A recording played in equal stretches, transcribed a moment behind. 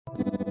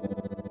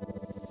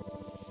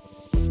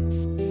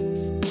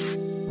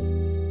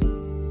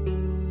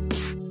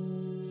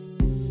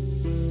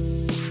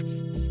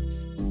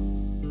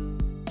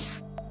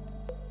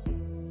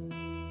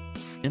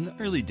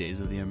early days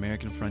of the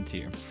American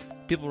frontier,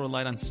 people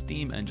relied on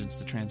steam engines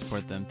to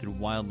transport them through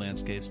wild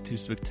landscapes to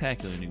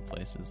spectacular new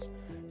places.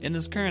 In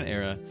this current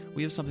era,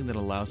 we have something that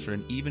allows for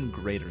an even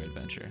greater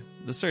adventure,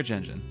 the search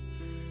engine.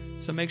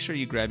 So make sure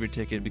you grab your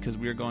ticket because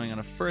we are going on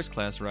a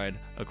first-class ride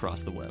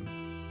across the web.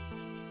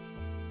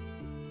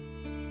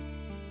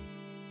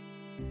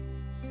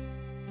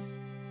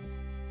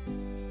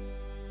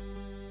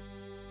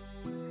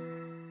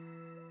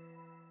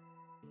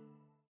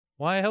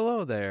 Why,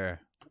 hello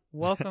there.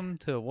 Welcome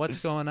to What's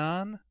Going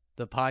On,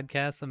 the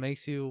podcast that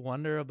makes you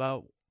wonder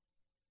about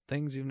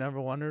things you've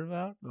never wondered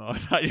about. Oh, I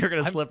thought you were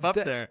going to slip up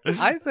there.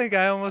 I think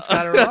I almost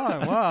got it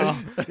wrong. Wow,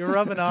 you're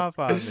rubbing off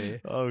on me.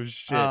 Oh,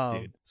 shit,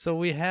 dude. So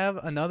we have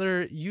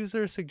another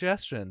user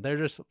suggestion. They're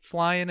just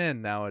flying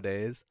in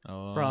nowadays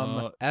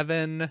from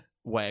Evan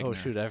Wagner. Oh,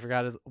 shoot, I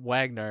forgot his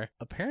Wagner.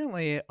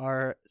 Apparently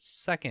our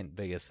second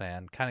biggest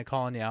fan. Kind of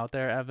calling you out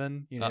there,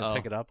 Evan. You need to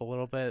pick it up a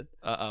little bit.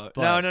 But...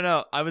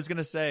 No. I was going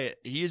to say,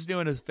 he's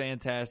doing a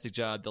fantastic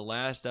job. The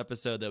last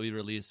episode that we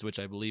released, which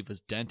I believe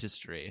was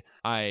dentistry,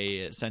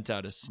 I sent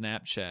out a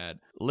Snapchat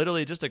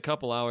literally just a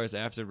couple hours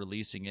after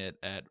releasing it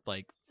at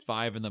like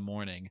 5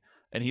 a.m.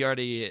 And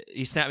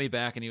he snapped me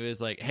back and he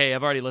was like, "Hey,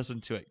 I've already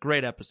listened to it.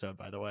 Great episode,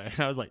 by the way." And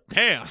I was like,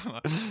 "Damn,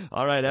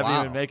 all right."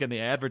 I've even making the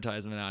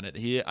advertisement on it.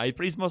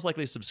 He's most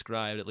likely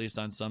subscribed at least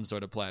on some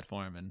sort of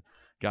platform and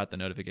got the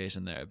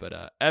notification there.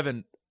 But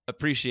Evan,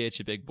 appreciate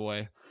you, big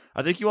boy.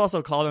 I think you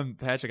also called him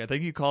Patrick. I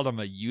think you called him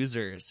a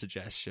user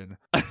suggestion.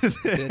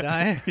 Did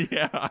I?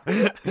 Yeah,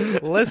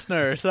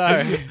 listener.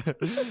 Sorry,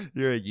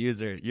 you're a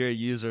user. You're a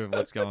user of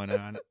What's Going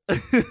On.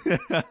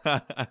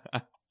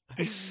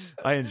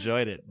 I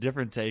enjoyed it.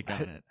 Different take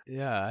on it.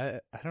 Yeah,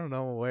 I don't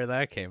know where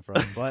that came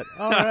from, but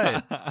all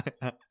right.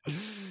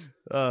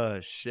 Oh,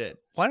 shit.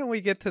 Why don't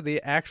we get to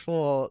the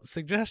actual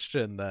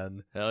suggestion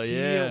then? Hell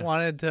yeah. He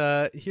wanted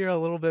to hear a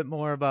little bit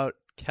more about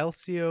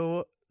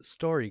Calcio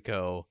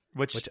Storico,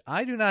 which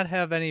I do not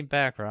have any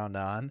background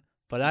on,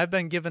 but I've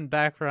been given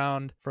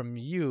background from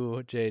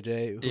you,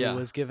 JJ, who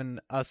was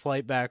given a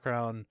slight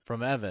background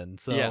from Evan.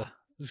 So yeah.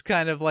 It's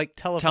kind of like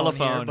telephone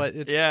here, but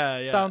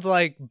it sounds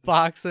like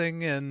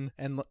boxing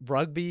and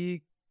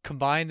rugby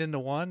combined into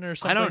one or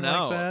something. I don't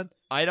know. Like that.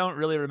 I don't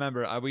really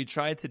remember. We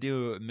tried to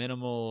do a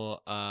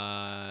minimal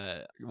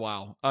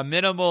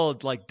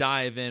like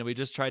dive in. We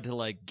just tried to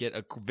like get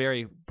a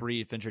very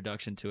brief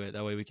introduction to it.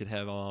 That way we could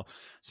have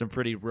some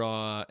pretty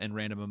raw and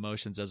random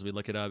emotions as we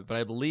look it up. But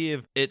I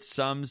believe it's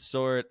some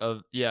sort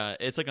of,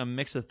 it's like a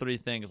mix of three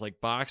things, like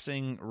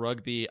boxing,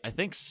 rugby, I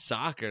think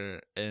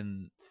soccer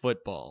and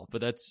football, but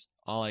that's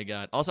all I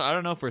got. Also, I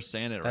don't know if we're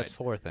saying it right. That's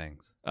 4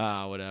 things.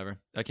 Whatever.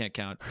 I can't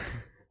count.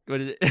 What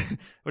is it?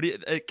 What do you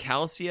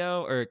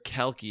Calcio or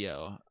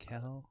Calcio?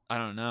 I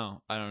don't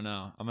know.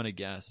 I'm gonna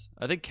guess.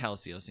 I think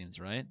Calcio seems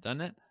right, doesn't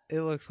it?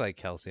 It looks like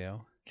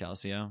Calcio.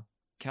 Calcio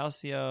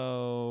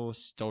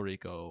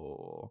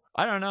Storico.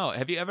 I don't know.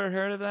 Have you ever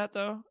heard of that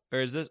though?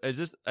 Or is this?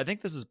 I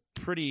think this is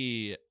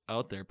pretty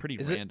out there, pretty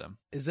random.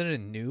 Is it a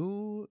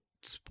new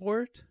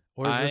sport,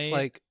 or is this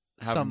like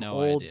some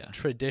old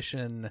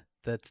tradition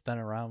that's been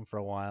around for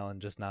a while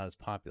and just not as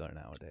popular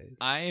nowadays?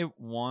 I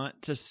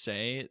want to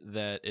say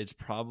that it's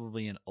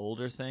probably an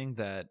older thing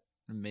that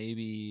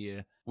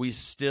maybe we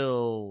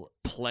still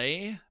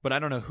play, but I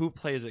don't know who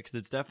plays it because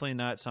it's definitely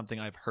not something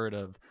I've heard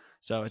of.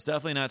 So it's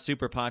definitely not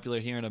super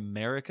popular here in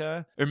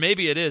America. Or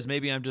maybe it is.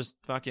 Maybe I'm just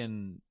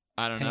fucking,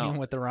 I don't know. Hanging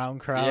with the round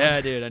crowd. Yeah,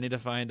 dude. I need to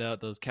find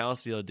out those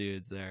Calcio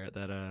dudes there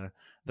that are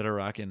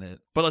rocking it.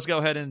 But let's go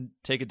ahead and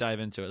take a dive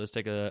into it. Let's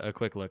take a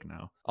quick look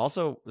now.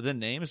 Also, the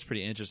name is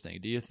pretty interesting.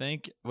 What do you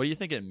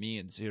think it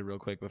means here real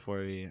quick before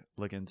we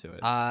look into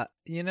it?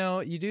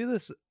 You do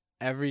this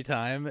every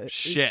time.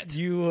 Shit.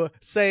 You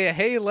say,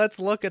 "Hey, let's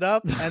look it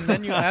up," and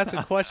then you ask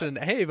a question.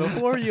 Hey,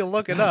 before you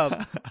look it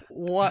up,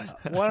 why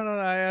don't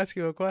I ask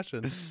you a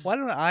question? Why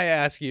don't I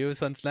ask you,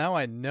 since now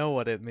I know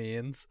what it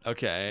means?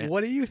 Okay.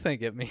 What do you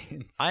think it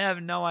means? I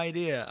have no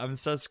idea. I'm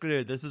so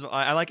screwed.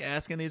 I like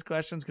asking these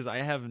questions because I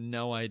have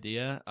no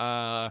idea.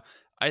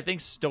 I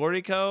think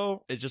Storico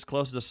is just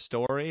close to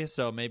story,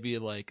 so maybe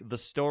like the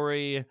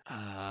story,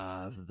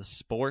 the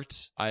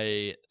sport.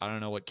 I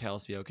don't know what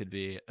Calcio could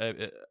be.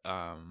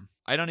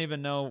 I don't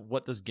even know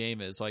what this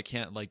game is, so I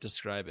can't like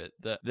describe it.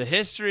 The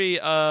history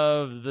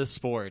of the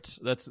sport.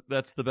 That's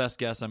the best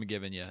guess I'm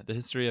giving you. The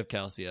history of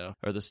Calcio,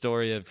 or the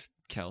story of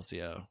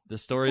Calcio, the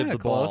story of the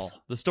ball,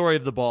 the story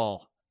of the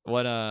ball.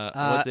 What's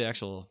the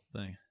actual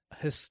thing?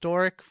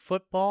 Historic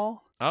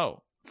football.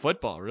 Oh,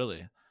 football,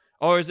 really?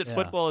 Or is it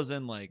football as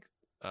in like?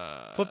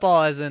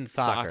 Football as in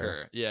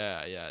soccer.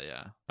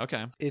 Yeah.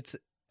 Okay. It's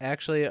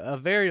actually a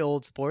very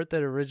old sport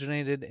that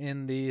originated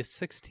in the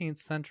 16th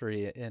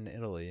century in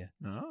Italy.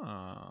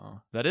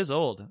 Oh, that is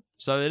old.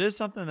 So it is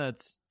something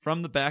that's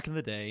from the back in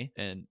the day.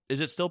 And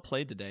is it still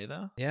played today,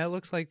 though? Yeah, it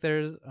looks like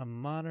there's a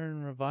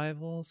modern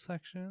revival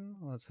section.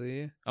 Let's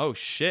see. Oh,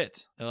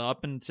 shit.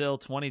 Up until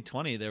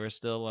 2020, there were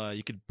still,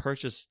 you could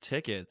purchase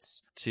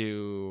tickets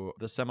to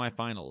the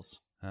semifinals.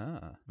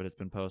 But it's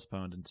been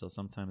postponed until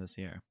sometime this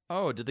year.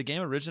 Oh, did the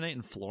game originate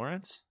in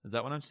Florence? Is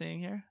that what I'm seeing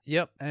here?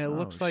 Yep, and it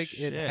looks like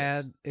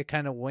it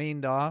kind of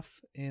waned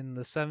off in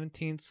the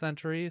 17th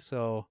century,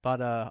 so about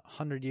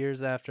 100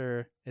 years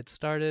after it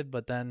started,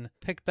 but then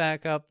picked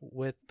back up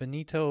with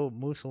Benito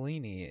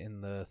Mussolini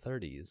in the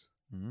 30s.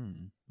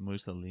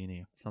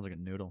 Mussolini. Sounds like a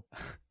noodle.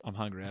 I'm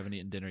hungry. I haven't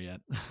eaten dinner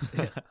yet.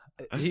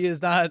 He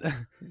is not.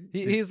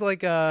 He's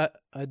like a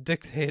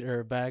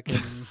dictator back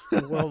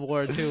in World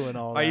War II and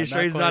all that. Are you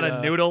sure he's not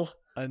a noodle?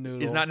 A noodle.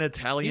 He's not an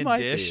Italian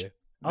dish?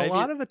 A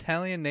lot of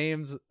Italian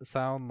names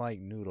sound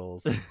like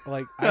noodles.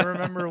 Like, I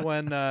remember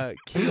when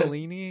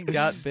Chiellini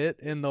got bit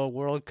in the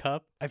World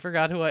Cup. I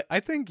forgot who I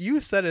think you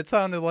said it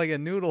sounded like a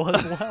noodle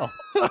as well.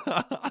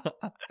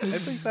 I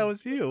think that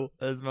was you.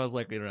 That's most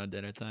likely around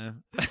dinner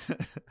time.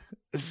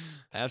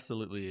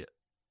 Absolutely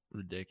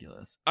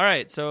ridiculous. All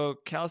right, so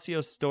Calcio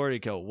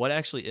Storico, what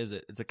actually is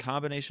it? It's a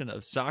combination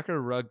of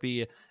soccer,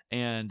 rugby,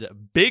 and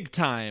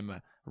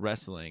big-time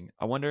wrestling.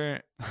 I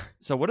wonder,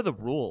 so what are the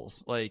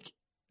rules? Like,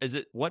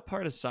 what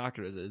part of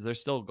soccer is it? Is there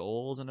still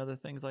goals and other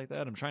things like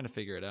that? I'm trying to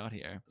figure it out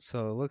here.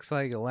 So it looks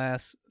like it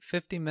lasts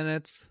 50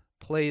 minutes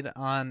played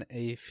on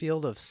a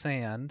field of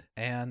sand,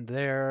 and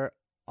there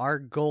are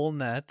goal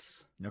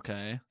nets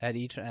at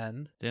each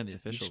end. Damn, the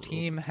official Each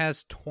team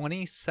has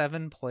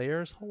 27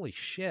 players. Holy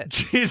shit.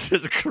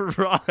 Jesus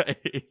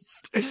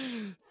Christ.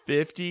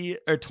 50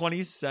 or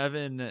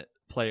 27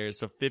 players,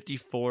 so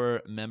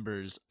 54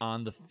 members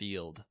on the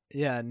field.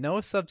 Yeah, no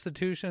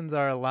substitutions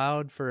are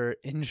allowed for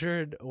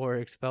injured or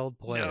expelled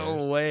players.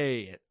 No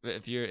way.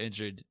 If you're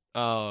injured.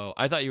 Oh,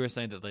 I thought you were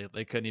saying that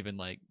they couldn't even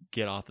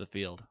get off the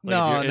field.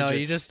 No,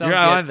 you just don't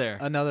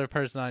get another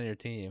person on your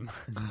team.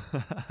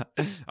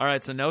 All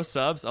right, so no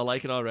subs. I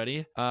like it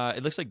already.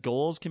 It looks like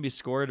goals can be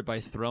scored by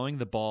throwing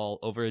the ball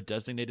over a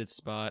designated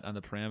spot on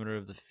the perimeter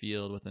of the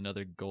field with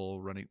another goal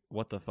running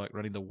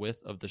the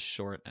width of the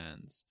short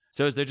ends.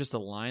 So is there just a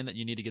line that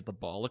you need to get the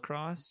ball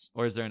across?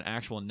 Or is there an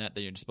actual net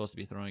that you're supposed to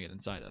be throwing it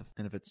inside of?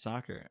 And if it's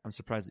soccer, I'm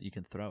surprised that you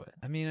can throw it.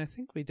 I mean, I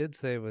think we did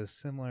say it was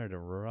similar to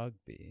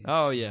rugby.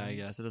 Oh, yeah, I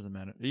guess. It doesn't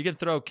matter. You can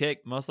throw,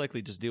 kick, most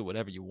likely just do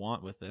whatever you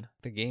want with it.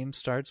 The game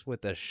starts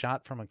with a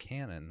shot from a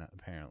cannon,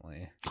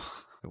 apparently.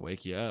 It'll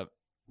wake you up.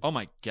 Oh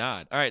my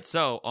God. All right,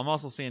 so I'm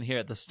also seeing here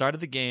at the start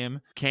of the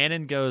game,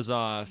 cannon goes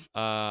off.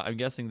 I'm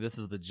guessing this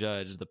is the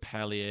judge, the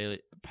Palio.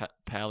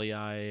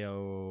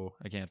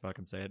 I can't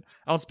fucking say it.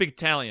 I don't speak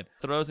Italian.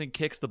 Throws and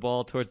kicks the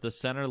ball towards the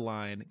center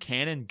line.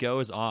 Cannon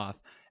goes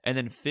off, and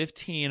then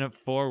 15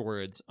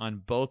 forwards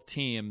on both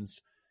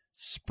teams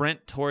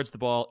sprint towards the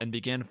ball and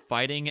begin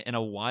fighting in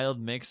a wild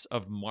mix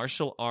of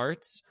martial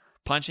arts,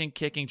 punching,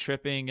 kicking,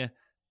 tripping,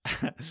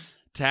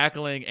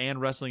 tackling, and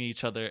wrestling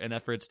each other in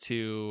efforts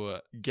to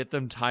get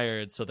them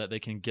tired so that they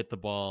can get the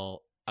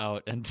ball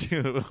out and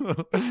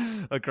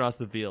across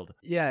the field.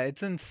 Yeah,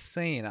 it's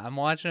insane. I'm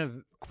watching a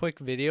quick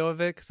video of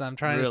it because I'm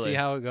trying to see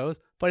how it goes.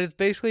 But it's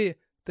basically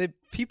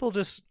people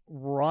just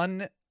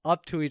run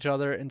up to each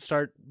other and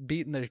start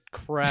beating the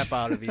crap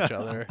out of each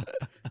other.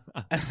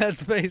 And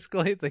that's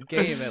basically the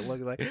game, it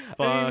looked like.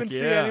 I didn't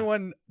even see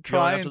anyone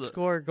try and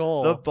score a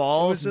goal. The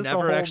ball's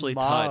never actually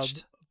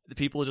touched. The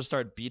people just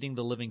start beating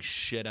the living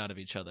shit out of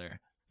each other.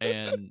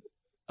 And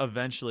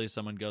eventually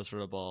someone goes for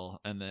a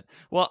ball. And then,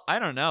 well, I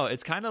don't know.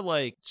 It's kind of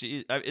like,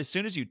 as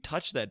soon as you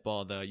touch that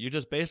ball, though, you're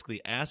just basically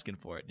asking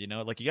for it. You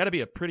know, like you got to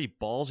be a pretty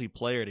ballsy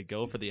player to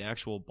go for the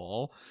actual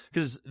ball.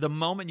 Because the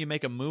moment you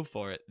make a move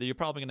for it, you're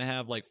probably going to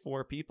have like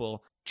 4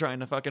 people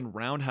trying to fucking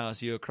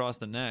roundhouse you across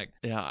the neck.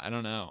 Yeah, I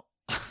don't know.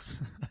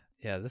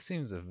 Yeah, this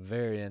seems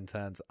very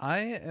intense. I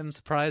am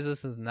surprised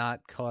this is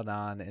not caught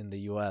on in the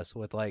U.S.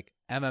 with like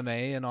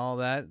MMA and all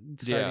that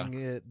starting to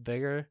get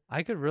bigger.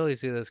 I could really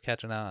see this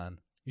catching on.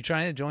 You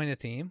trying to join a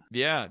team?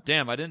 Yeah,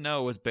 damn, I didn't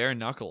know it was bare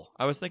knuckle.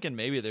 I was thinking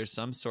maybe there's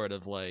some sort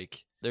of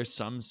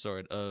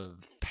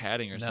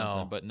padding or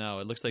something, but no,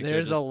 it looks like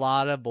there's a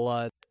lot of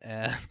blood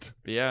and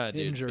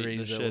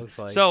injuries, it looks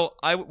like. So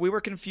we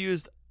were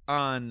confused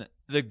on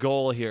the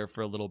goal here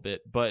for a little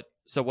bit, but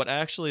so what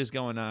actually is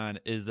going on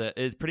is that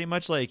it's pretty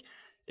much like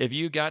if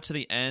you got to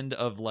the end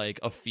of like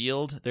a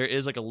field, there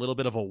is like a little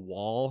bit of a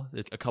wall,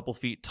 a couple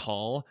feet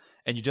tall,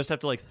 and you just have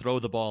to like throw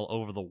the ball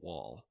over the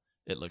wall,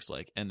 it looks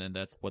like, and then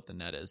that's what the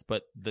net is.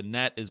 But the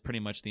net is pretty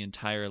much the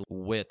entire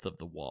width of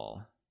the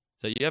wall.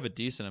 So you have a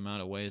decent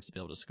amount of ways to be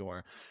able to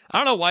score. I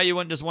don't know why you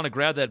wouldn't just want to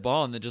grab that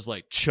ball and then just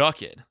like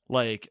chuck it.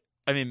 Like,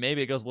 I mean,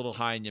 maybe it goes a little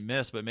high and you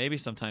miss, but maybe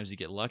sometimes you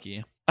get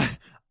lucky.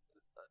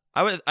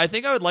 I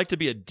think I would like to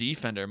be a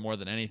defender more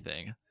than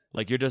anything.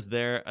 Like you're just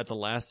there at the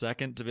last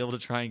second to be able to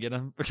try and get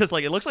them. Because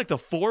like it looks like the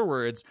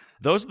forwards,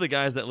 those are the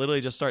guys that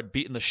literally just start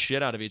beating the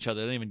shit out of each other.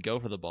 They don't even go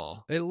for the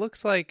ball. It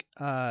looks like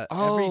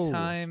every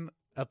time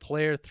a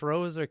player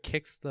throws or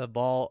kicks the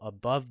ball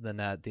above the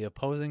net, the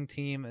opposing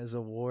team is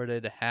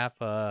awarded half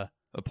a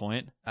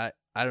point. I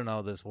don't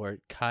know this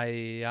word.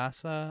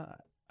 Kayasa?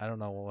 I don't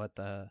know what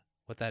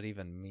that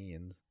even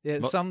means.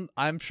 Yeah,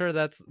 I'm sure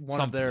that's one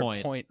of their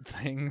point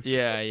things.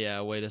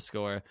 Yeah, way to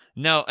score.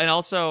 No, and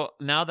also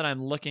now that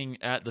I'm looking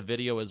at the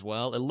video as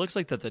well, it looks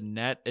like that the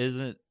net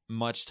isn't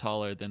much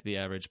taller than the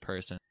average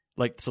person.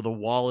 Like, so the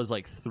wall is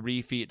like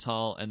 3 feet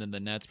tall, and then the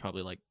net's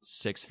probably like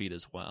 6 feet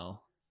as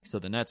well. So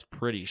the net's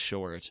pretty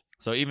short.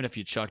 So even if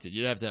you chucked it,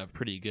 you'd have to have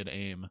pretty good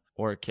aim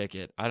or kick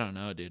it. I don't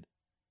know, dude.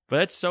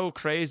 But it's so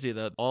crazy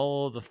that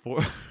all the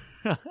forwards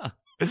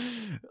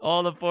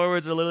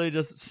are literally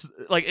just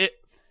like it.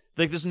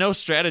 Like, there's no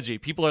strategy.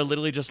 People are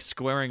literally just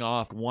squaring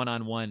off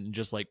one-on-one and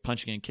just like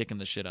punching and kicking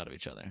the shit out of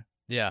each other.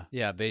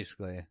 Yeah,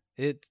 basically.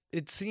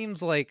 It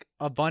seems like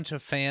a bunch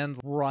of fans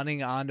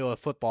running onto a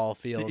football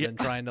field and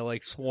trying to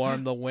like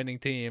swarm the winning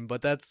team,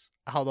 but that's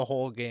how the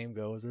whole game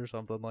goes or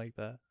something like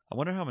that. I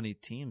wonder how many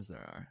teams there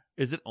are.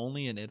 Is it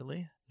only in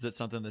Italy? Is it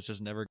something that's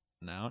just never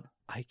gotten out?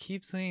 I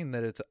keep saying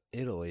that it's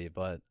Italy,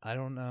 but I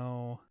don't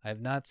know. I've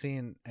not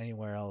seen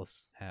anywhere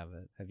else have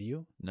it. Have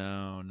you?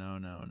 No,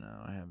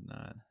 I have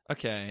not.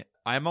 Okay,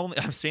 I'm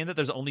seeing that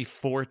there's only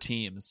 4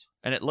 teams,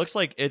 and it looks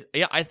like it.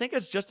 Yeah, I think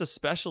it's just a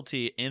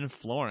specialty in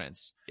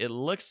Florence. It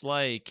looks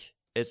like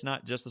it's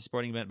not just a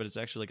sporting event, but it's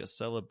actually like a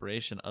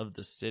celebration of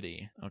the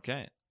city.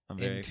 Okay.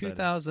 In excited.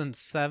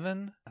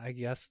 2007, I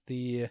guess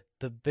the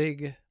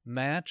big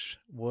match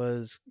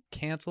was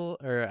canceled,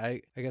 or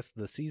I guess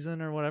the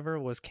season or whatever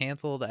was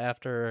canceled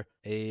after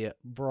a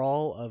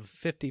brawl of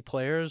 50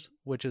 players,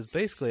 which is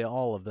basically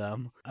all of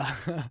them,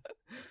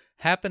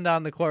 happened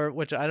on the court,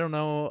 which I don't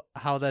know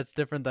how that's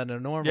different than a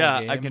normal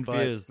game. Yeah, I'm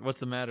confused. What's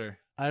the matter?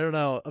 I don't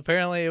know.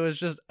 Apparently, it was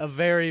just a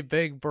very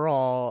big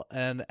brawl,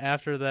 and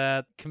after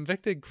that,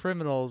 convicted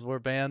criminals were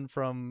banned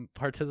from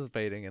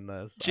participating in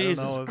this.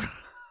 Jesus I don't know if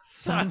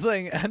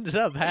something ended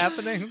up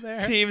happening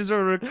there. Teams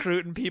are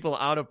recruiting people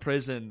out of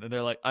prison, and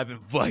they're like, I've been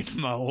fighting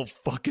my whole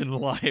fucking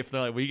life.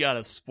 They're like, we got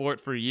a sport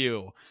for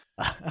you.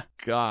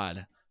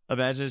 God.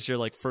 Imagine it's your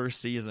like first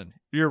season.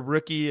 Your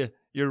rookie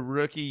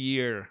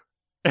year.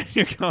 And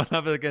you're going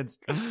up against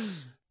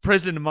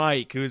Prison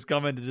Mike, who's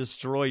coming to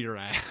destroy your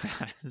ass.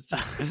 Just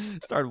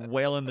start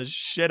wailing the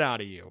shit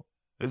out of you.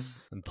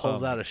 And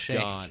pulls out a shank.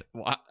 God.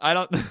 Well, I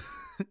don't...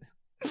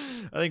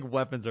 I think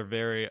weapons are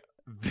very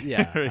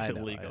illegal. I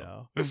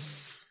know.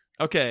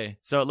 Okay,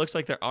 so it looks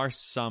like there are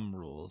some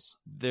rules.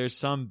 There's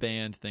some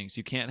banned things.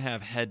 You can't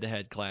have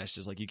head-to-head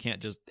clashes. Like, you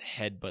can't just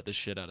headbutt the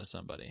shit out of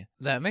somebody.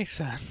 That makes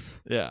sense.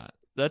 Yeah,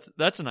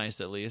 that's nice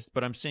at least.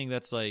 But I'm seeing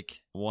that's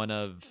like one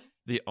of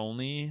the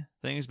only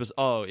things. But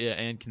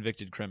and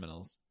convicted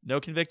criminals. No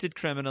convicted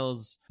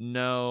criminals.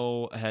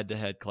 No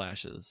head-to-head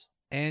clashes.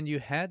 And you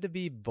had to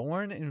be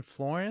born in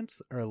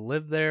Florence or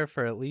live there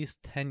for at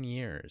least 10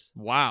 years.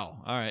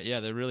 Wow. All right.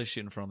 Yeah, they're really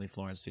shooting for only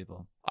Florence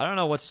people. I don't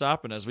know what's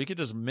stopping us. We could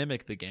just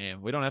mimic the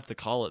game. We don't have to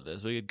call it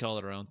this. We could call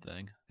it our own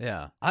thing.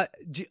 Yeah. I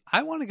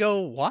want to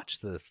go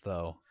watch this,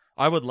 though.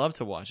 I would love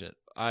to watch it.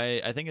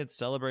 I think it's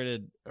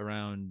celebrated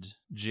around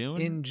June?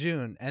 In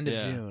June. End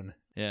of June.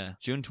 Yeah,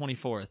 June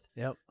 24th.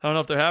 Yep. I don't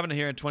know if they're having it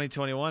here in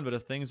 2021, but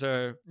if things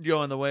are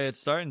going the way it's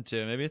starting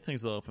to, maybe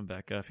things will open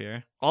back up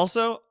here.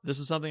 Also, this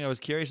is something I was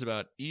curious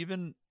about.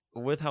 Even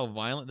with how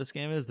violent this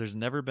game is, there's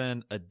never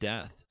been a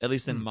death, at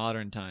least in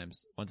modern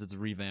times, once it's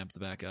revamped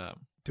back up.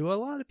 Do a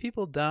lot of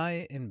people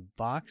die in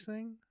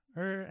boxing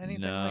or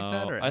anything like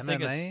that? Or I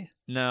MMA? think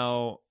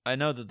no, I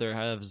know that there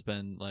has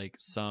been like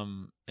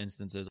some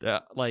instances.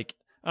 Like,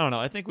 I don't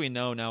know. I think we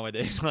know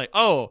nowadays, like,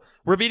 oh,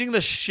 we're beating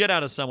the shit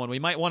out of someone. We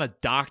might want a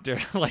doctor,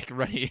 like,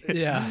 ready.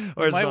 Yeah.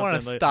 Or we might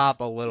want to stop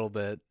a little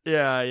bit.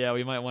 Yeah.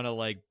 We might want to,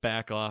 like,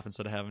 back off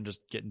instead of having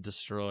just getting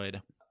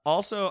destroyed.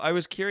 Also, I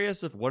was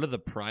curious if what are the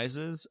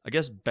prizes? I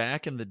guess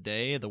back in the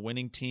day, the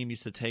winning team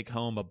used to take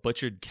home a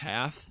butchered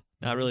calf.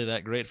 Not really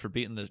that great for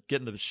getting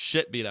the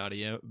shit beat out of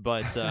you.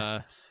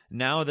 But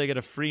now they get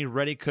a free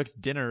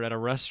ready-cooked dinner at a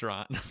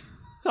restaurant.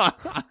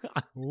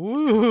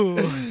 Woo!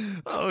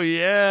 Oh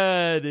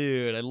yeah,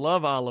 dude! I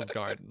love Olive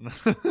Garden.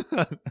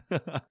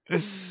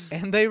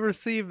 And they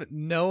receive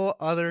no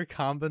other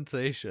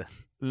compensation.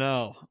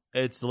 No,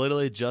 it's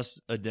literally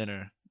just a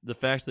dinner. The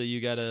fact that you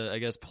gotta, I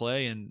guess,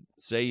 play and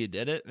say you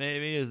did it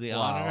maybe is the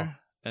honor,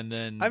 and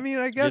then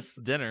I guess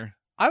dinner.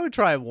 I would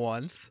try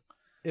once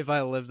if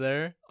I lived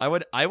there. I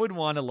would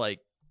want to like.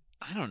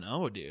 I don't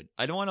know, dude.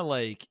 I'd want to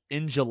like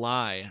in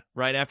July,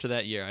 right after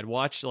that year. I'd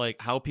watch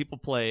like how people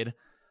played.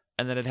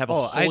 And then I'd have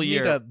a whole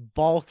year. I'd need to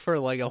bulk for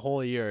like a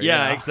whole year.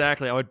 Yeah,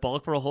 exactly. I would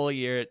bulk for a whole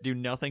year, do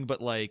nothing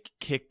but like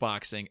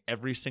kickboxing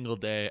every single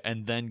day,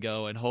 and then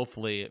go and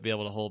hopefully be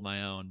able to hold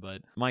my own.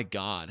 But my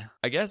God,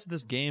 I guess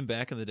this game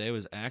back in the day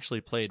was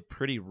actually played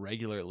pretty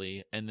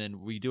regularly, and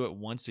then we do it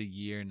once a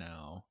year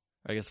now.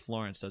 I guess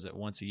Florence does it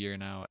once a year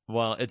now.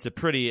 Well, it's a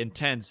pretty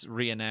intense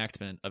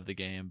reenactment of the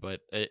game, but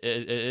it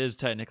is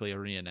technically a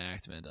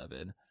reenactment of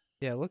it.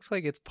 Yeah, it looks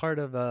like it's part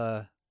of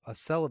a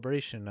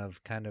celebration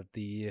of kind of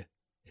the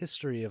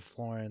history of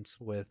Florence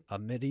with a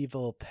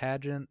medieval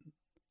pageant,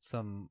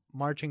 some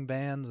marching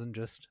bands, and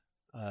just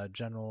a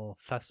general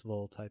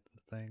festival type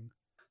of thing.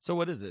 So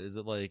what is it? Is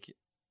it like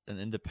an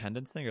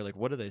independence thing, or like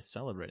what are they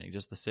celebrating?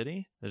 Just the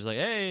city? There's like,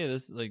 hey,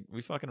 this like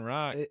we fucking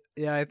rock.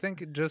 Yeah, I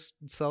think just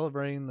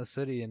celebrating the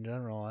city in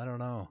general. I don't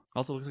know.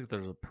 Also looks like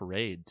there's a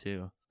parade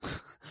too.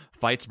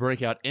 Fights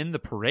break out in the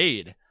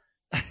parade.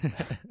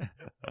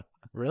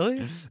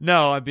 Really?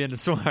 No, I'm being a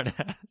smart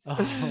ass.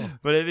 Oh.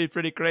 But it'd be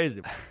pretty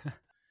crazy.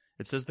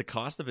 It says the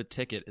cost of a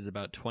ticket is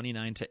about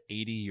 29 to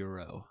 80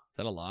 euro. Is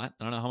that a lot?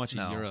 I don't know how much a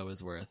euro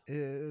is worth.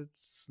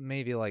 It's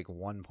maybe like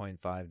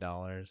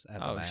 $1.5 at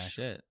the max. Oh,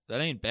 shit.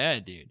 That ain't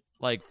bad, dude.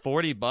 Like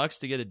 $40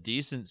 to get a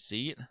decent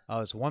seat?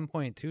 Oh, it's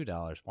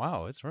 $1.2.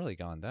 Wow, it's really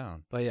gone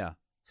down. But yeah,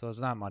 so it's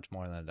not much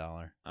more than $1.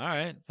 All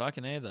right.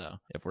 Fucking A, though.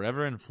 If we're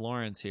ever in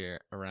Florence here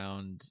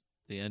around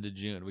the end of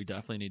June, we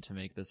definitely need to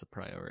make this a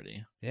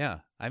priority. Yeah.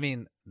 I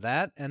mean,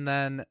 that and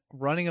then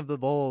running of the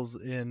bulls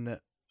in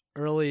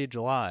early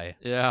July.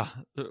 Yeah.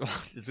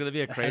 It's going to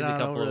be a crazy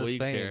couple of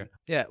weeks here.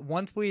 Yeah.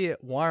 Once we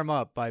warm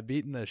up by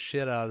beating the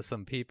shit out of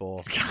some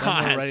people,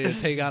 then we're ready to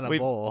take on a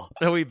bull.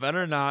 We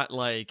better not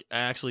like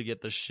actually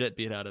get the shit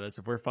beat out of us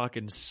if we're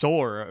fucking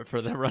sore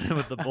for the running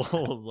with the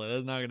bulls. Like,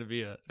 that's not going to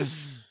be it's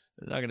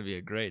not going to be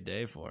a great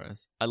day for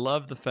us. I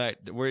love the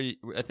fact that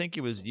I think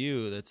it was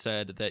you that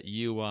said that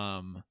you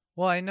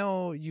Well, I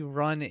know you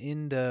run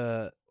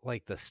into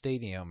like the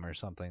stadium or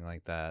something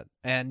like that,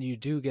 and you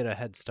do get a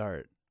head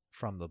start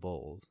from the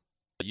bulls.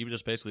 You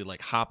just basically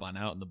like hop on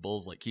out and the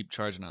bulls like keep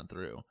charging on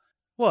through.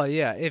 Well,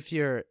 yeah, if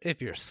you're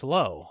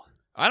slow.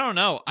 I don't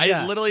know.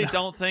 I literally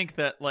don't think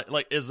that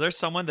like is there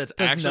someone that's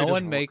Does actually no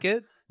one make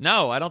it?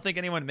 No, I don't think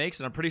anyone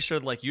makes it. I'm pretty sure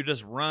like you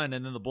just run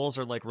and then the bulls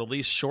are like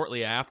released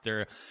shortly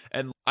after.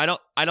 And I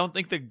don't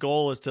think the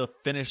goal is to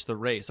finish the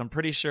race. I'm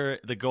pretty sure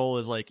the goal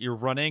is like you're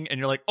running and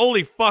you're like,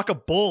 holy fuck, a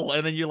bull,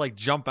 and then you like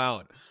jump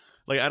out.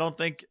 Like I don't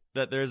think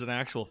that there's an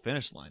actual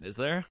finish line, is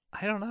there?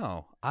 I don't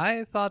know.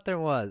 I thought there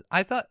was.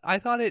 I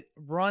thought it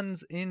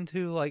runs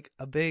into like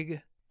a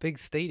big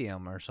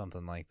stadium or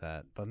something like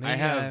that. But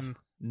maybe I'm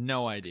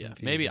no idea.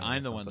 Maybe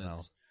I'm the one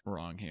that's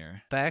wrong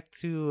here. Back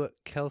to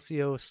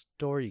Calcio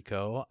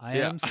Storico. I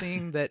am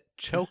seeing that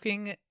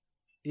choking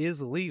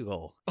is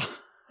legal.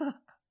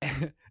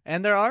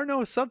 And there are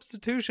no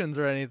substitutions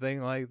or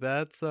anything like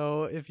that.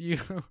 So if you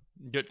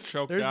get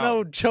choked there's out.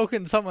 no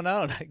choking someone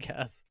out, I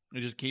guess. You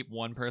just keep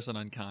one person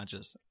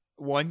unconscious.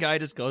 One guy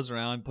just goes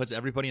around, puts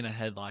everybody in a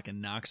headlock,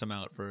 and knocks them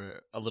out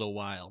for a little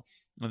while.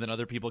 And then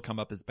other people come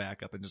up as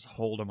backup and just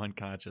hold them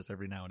unconscious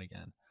every now and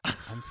again.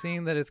 I'm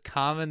seeing that it's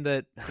common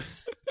that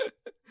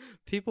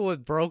people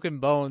with broken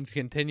bones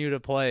continue to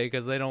play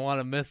because they don't want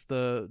to miss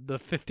the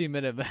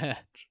 50-minute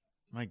match.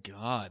 My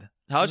God.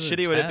 How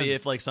shitty would it be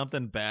if like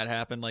something bad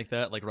happened like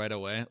that, like right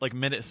away? Like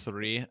minute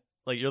 3,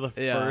 like you're the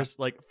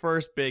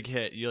first big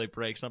hit, you like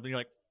break something, you're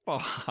like,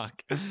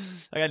 fuck.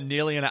 I got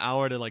nearly an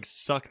hour to like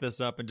suck this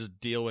up and just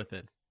deal with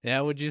it.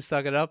 Yeah, would you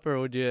suck it up or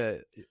would you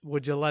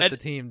let the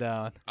team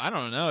down? I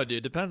don't know,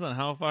 dude. Depends on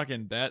how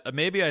fucking bad.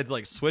 Maybe I'd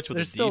like switch with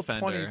a defender. There's still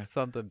 20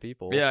 something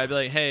people. Yeah, I'd be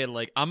like, hey,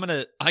 like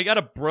I got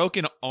a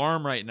broken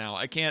arm right now.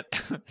 I can't.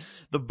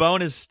 The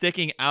bone is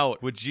sticking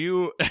out. Would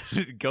you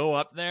go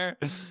up there?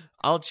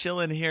 I'll chill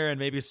in here and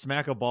maybe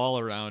smack a ball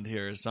around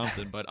here or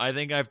something. But I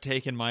think I've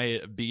taken my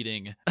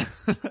beating.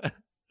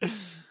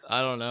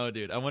 I don't know,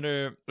 dude. I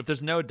wonder if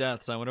there's no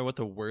deaths. I wonder what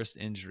the worst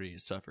injury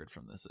suffered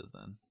from this is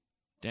then.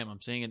 Damn,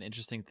 I'm seeing an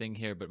interesting thing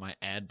here, but my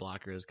ad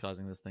blocker is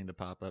causing this thing to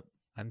pop up.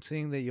 I'm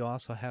seeing that you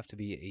also have to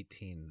be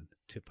 18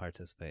 to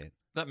participate.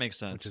 That makes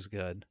sense. Which is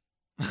good.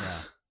 Yeah.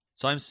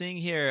 So I'm seeing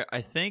here,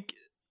 I think,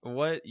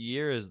 what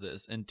year is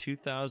this? In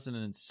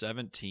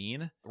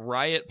 2017,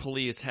 Riot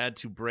Police had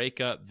to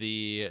break up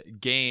the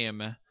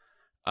game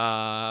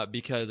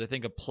because I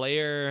think a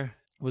player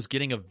was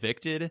getting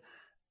evicted,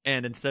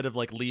 and instead of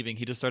like leaving,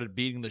 he just started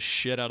beating the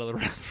shit out of the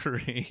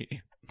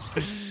referee.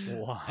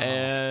 Wow.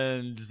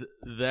 And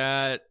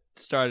that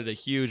started a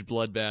huge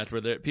bloodbath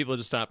where people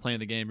just stopped playing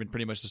the game and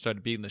pretty much just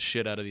started beating the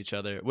shit out of each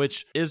other,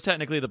 which is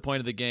technically the point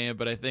of the game.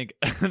 But I think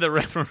the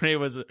referee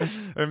was,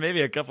 or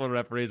maybe a couple of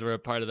referees were a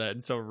part of that.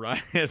 And so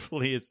Riot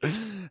Police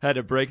had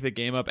to break the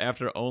game up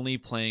after only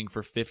playing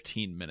for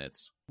 15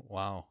 minutes.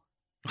 Wow.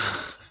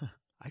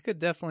 I could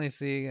definitely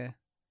see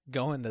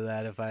going to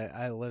that if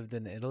I lived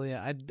in Italy.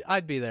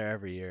 I'd be there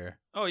every year.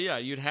 Oh, yeah,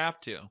 you'd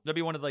have to. That'd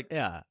be one of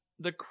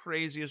the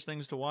craziest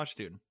things to watch,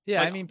 dude. Yeah,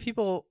 like, I mean,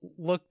 people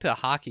look to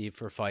hockey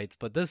for fights,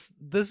 but this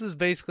is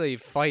basically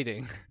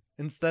fighting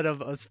instead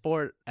of a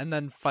sport, and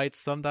then fights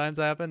sometimes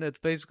happen. It's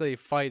basically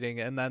fighting,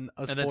 and then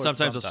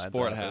sometimes a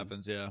sport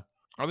happens. Yeah,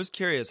 I was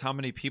curious how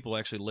many people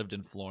actually lived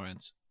in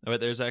Florence. But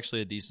there's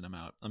actually a decent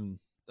amount. I'm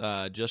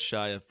just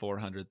shy of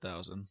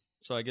 400,000.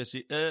 So I guess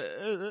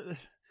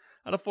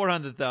out of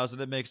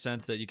 400,000, it makes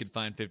sense that you could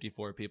find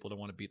 54 people to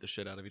want to beat the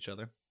shit out of each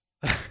other.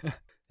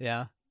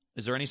 Yeah.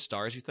 Is there any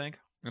stars, you think?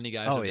 Any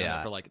guys who've done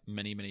that for like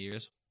many, many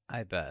years?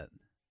 I bet.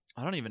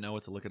 I don't even know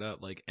what to look it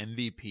up. Like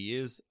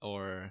MVPs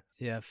or...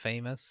 Yeah,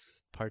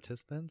 famous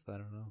participants? I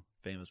don't know.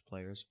 Famous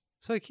players.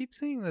 So I keep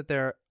seeing that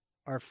there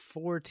are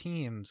 4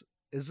 teams.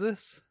 Is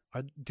this...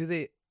 Do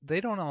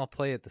they don't all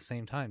play at the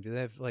same time? Do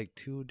they have like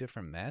 2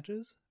 different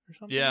matches or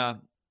something? Yeah.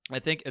 I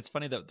think it's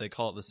funny that they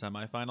call it the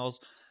semifinals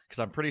because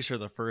I'm pretty sure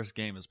the first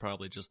game is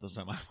probably just the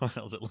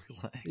semifinals, it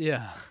looks like.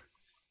 Yeah.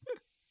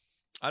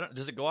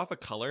 Does it go off a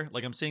color?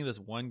 Like I'm seeing this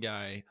one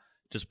guy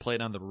just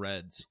played on the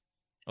Reds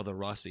or the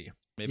Rossi.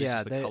 Maybe it's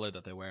just the color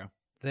that they wear.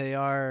 they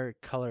are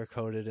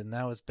color-coded, and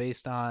that was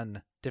based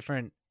on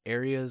different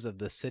areas of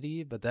the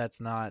city, but that's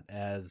not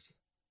as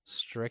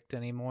strict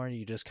anymore.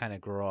 You just kind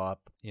of grow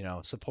up,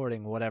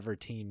 supporting whatever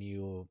team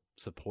you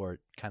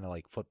support, kind of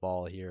like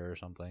football here or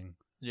something.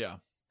 Yeah.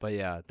 But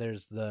yeah,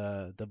 there's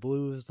the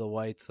blues, the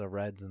whites, the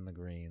reds, and the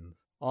greens.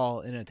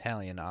 All in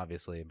Italian,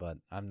 obviously, but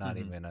I'm not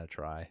even going to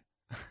try.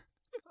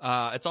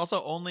 It's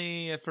also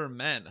only for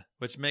men,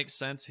 which makes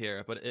sense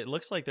here. But it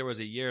looks like there was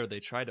a year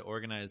they tried to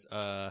organize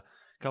a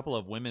couple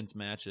of women's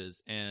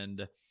matches,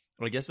 and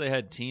I guess they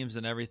had teams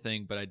and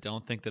everything, but I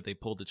don't think that they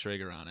pulled the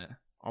trigger on it.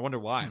 I wonder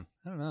why.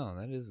 I don't know.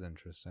 That is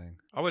interesting.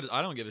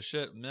 I don't give a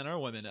shit, men or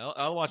women.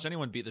 I'll watch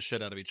anyone beat the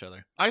shit out of each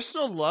other. I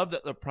still love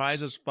that the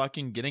prize is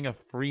fucking getting a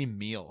free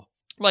meal.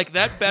 Like,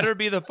 that better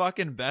be the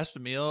fucking best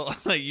meal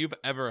like you've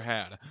ever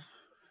had.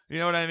 You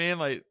know what I mean?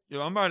 Like,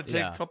 I'm about to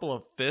take a couple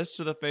of fists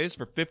to the face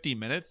for 50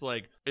 minutes.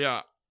 Like,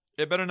 yeah,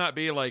 it better not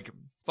be like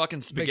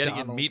fucking spaghetti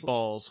McDonald's. And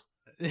meatballs.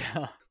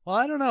 Yeah. Well,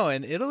 I don't know.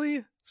 In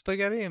Italy,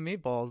 spaghetti and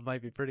meatballs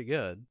might be pretty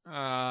good.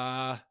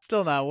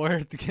 Still not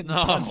worth getting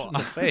punched in the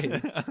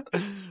face.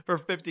 For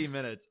 50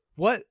 minutes.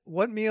 What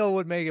meal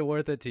would make it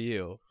worth it to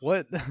you?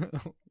 What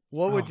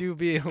would you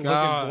be looking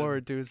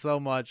forward to so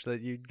much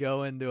that you'd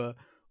go into a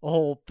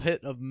whole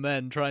pit of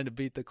men trying to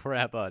beat the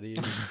crap out of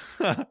you?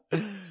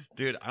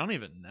 Dude, I don't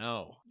even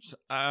know.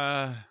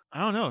 I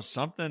don't know.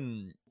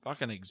 Something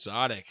fucking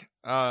exotic.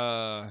 Dude,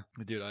 I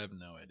have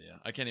no idea.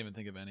 I can't even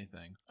think of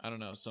anything. I don't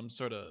know. Some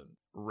sort of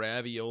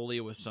ravioli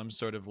with some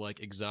sort of like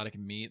exotic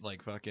meat,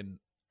 like fucking.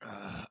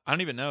 I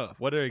don't even know.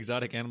 What are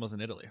exotic animals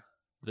in Italy?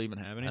 Do they even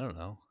have any? I don't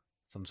know.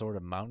 Some sort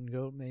of mountain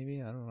goat,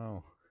 maybe? I don't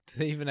know. Do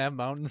they even have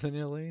mountains in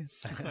Italy?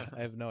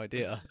 I have no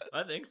idea.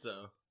 I think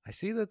so. I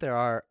see that there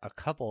are a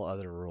couple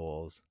other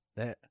rules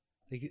that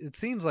it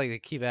seems like they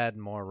keep adding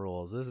more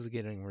rules. This is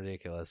getting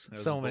ridiculous.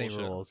 So many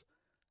rules.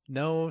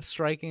 No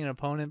striking an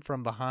opponent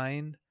from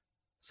behind,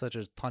 such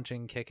as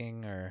punching,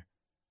 kicking, or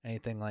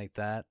anything like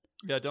that.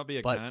 Yeah, don't be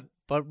a cunt.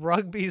 But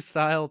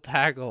rugby-style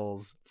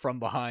tackles from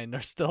behind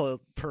are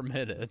still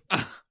permitted.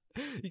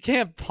 You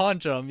can't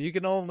punch them. You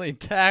can only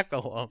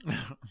tackle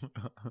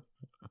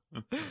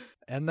them.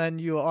 And then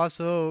you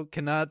also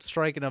cannot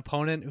strike an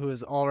opponent who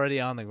is already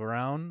on the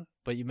ground,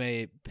 but you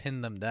may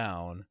pin them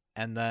down.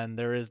 And then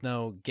there is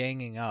no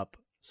ganging up.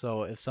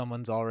 So if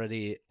someone's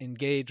already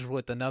engaged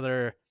with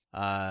another,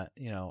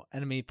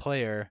 enemy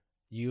player,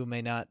 you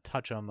may not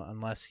touch him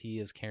unless he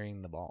is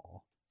carrying the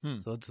ball.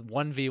 So it's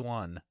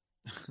 1v1.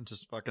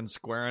 Just fucking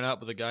squaring up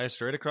with a guy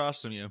straight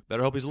across from you.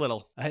 Better hope he's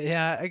little.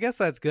 Yeah, I guess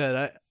that's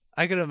good.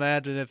 I could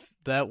imagine if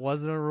that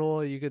wasn't a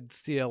rule, you could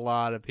see a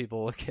lot of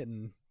people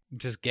getting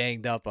just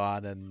ganged up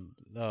on, and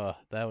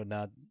that would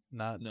not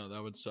no,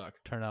 that would suck.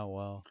 Turn out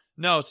well.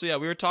 No, so yeah,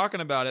 we were talking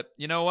about it.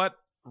 You know what?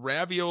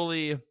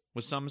 Ravioli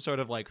with some sort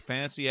of like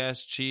fancy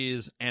ass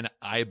cheese and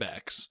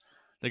ibex.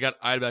 They got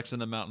ibex in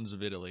the mountains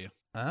of Italy.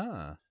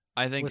 I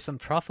think with some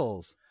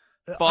truffles.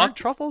 Aren't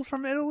truffles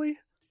from Italy?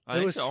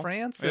 It was so.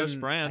 France. It was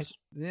France.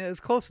 Yeah, it's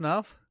close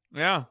enough.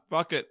 Yeah,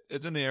 fuck it.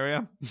 It's in the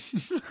area.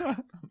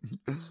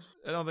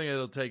 I don't think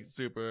it'll take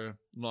super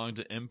long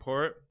to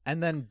import.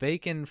 And then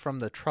bacon from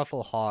the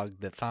truffle hog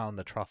that found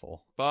the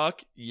truffle.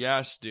 Fuck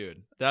yes,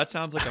 dude. That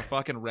sounds like a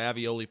fucking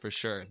ravioli for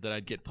sure that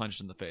I'd get punched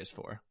in the face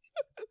for.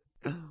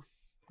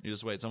 You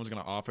just wait. Someone's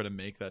going to offer to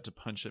make that to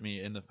punch at me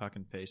in the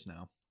fucking face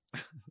now.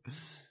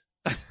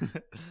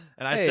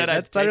 And I said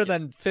that's better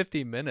than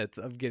 50 minutes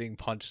of getting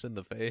punched in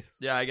the face.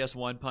 Yeah, I guess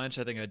one punch.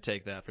 I think I'd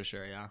take that for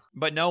sure. Yeah,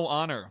 but no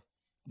honor.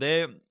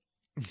 They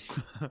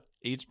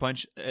each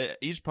punch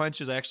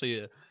is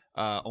actually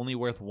only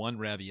worth one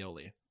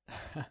ravioli.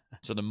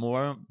 So the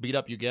more beat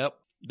up you get,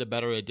 the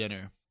better a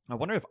dinner. I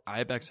wonder if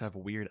ibex have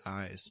weird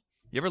eyes.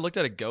 You ever looked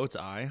at a goat's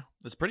eye?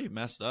 It's pretty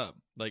messed up.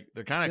 Like,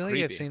 they're kind of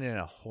creepy. Like I've seen it in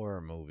a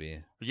horror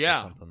movie.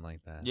 Yeah, or something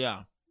like that.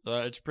 Yeah,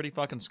 it's pretty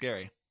fucking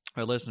scary.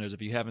 Our listeners,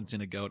 if you haven't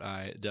seen a goat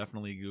eye,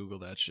 definitely Google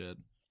that shit.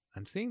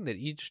 I'm seeing that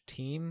each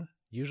team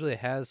usually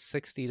has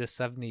 60 to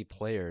 70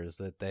 players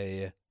that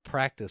they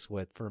practice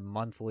with for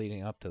months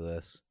leading up to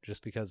this,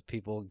 just because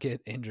people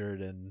get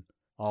injured and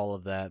all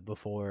of that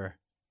before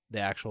the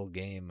actual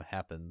game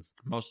happens.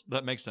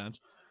 That makes sense.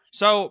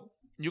 So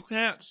you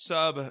can't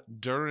sub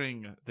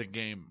during the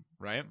game,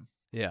 right?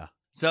 Yeah.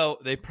 So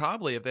they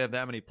probably, if they have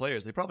that many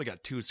players, they probably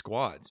got 2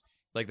 squads.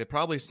 Like, they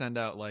probably send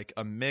out like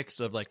a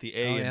mix of like the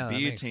A and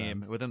B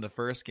team within the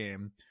first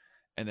game,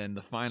 and then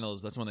the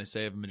finals, that's when they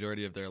save a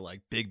majority of their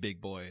like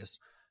big boys,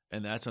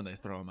 and that's when they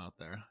throw them out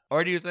there.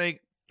 Or do you think,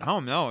 I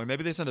don't know, or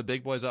maybe they send the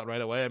big boys out right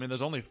away? I mean,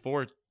 there's only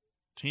 4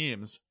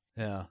 teams.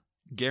 Yeah.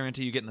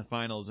 Guarantee you get in the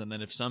finals, and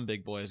then if some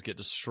big boys get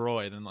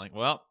destroyed, then like,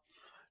 well,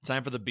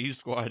 time for the B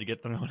squad to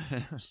get thrown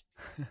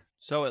in.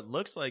 So it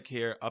looks like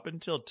here, up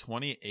until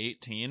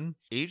 2018,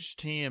 each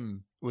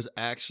team was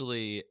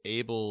actually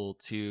able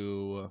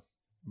to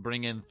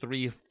bring in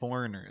 3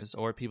 foreigners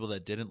or people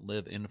that didn't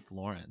live in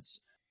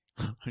Florence.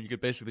 You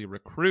could basically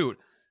recruit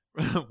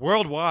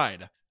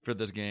worldwide for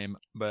this game,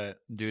 but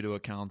due to a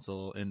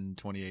council in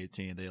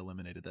 2018, they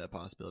eliminated that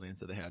possibility and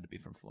said they had to be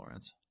from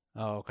Florence.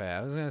 Oh, okay.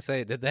 I was gonna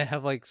say, did they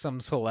have like some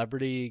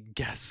celebrity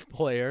guest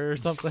player or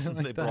something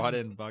like They that? brought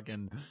in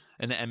fucking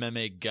an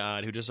MMA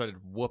god who just started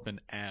whooping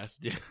ass,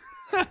 dude.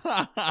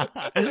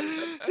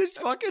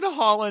 Just fucking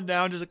hauling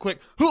down, just a quick,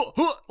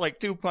 like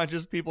 2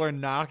 punches. People are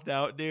knocked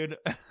out, dude.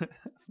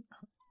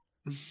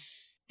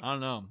 I don't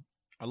know.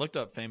 I looked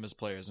up famous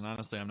players, and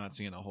honestly, I'm not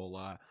seeing a whole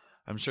lot.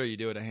 I'm sure you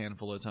do it a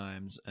handful of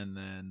times, and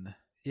then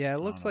yeah,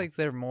 it looks like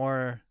they're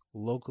more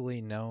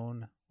locally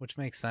known, which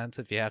makes sense.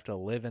 If you have to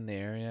live in the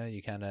area,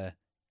 you kind of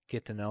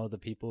get to know the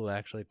people who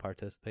actually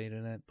participate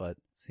in it, but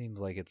seems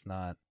like it's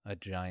not a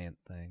giant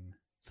thing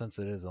since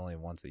it is only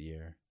once a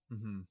year.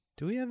 Mm-hmm.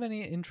 Do we have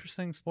any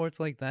interesting sports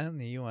like that in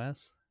the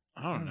U.S.?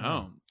 I don't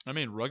know. I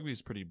mean,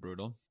 rugby's pretty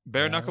brutal.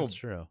 Bare knuckle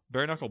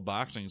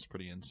boxing is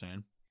pretty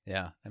insane.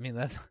 Yeah, I mean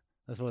that's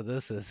what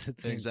this is.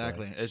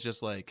 Exactly. Like. It's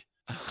just like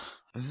a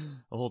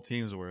whole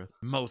team's worth.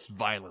 Most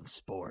violent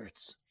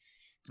sports.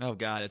 Oh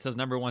god, it says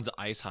number 1's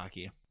ice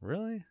hockey.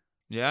 Really?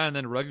 Yeah, and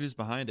then rugby's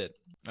behind it.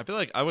 I feel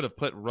like I would have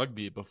put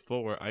rugby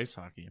before ice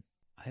hockey.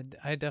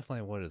 I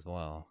definitely would as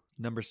well.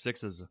 Number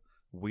 6 is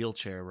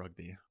wheelchair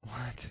rugby.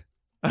 What?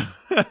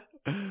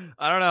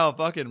 I don't know how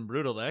fucking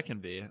brutal that can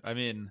be. I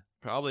mean,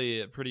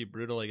 probably pretty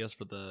brutal, I guess,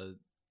 for the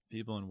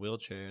people in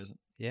wheelchairs.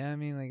 Yeah, I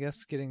mean, I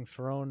guess getting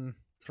thrown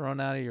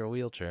out of your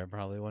wheelchair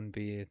probably wouldn't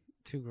be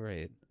too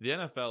great. The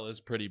NFL is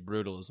pretty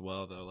brutal as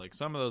well, though. Like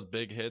some of those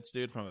big hits,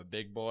 dude, from a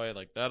big boy,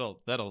 like that'll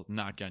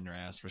knock you on your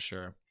ass for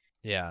sure.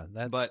 Yeah,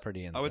 that's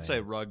pretty insane. I would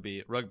say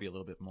rugby a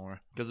little bit more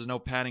because there's no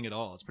padding at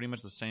all. It's pretty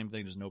much the same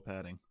thing, just no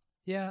padding.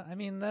 Yeah, I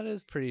mean that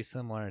is pretty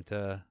similar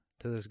to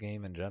this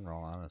game in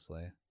general,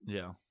 honestly.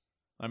 Yeah,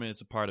 I mean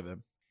it's a part of it.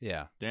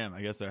 Yeah. Damn,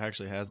 I guess there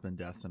actually has been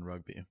deaths in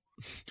rugby.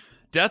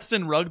 Deaths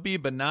in rugby,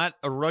 but not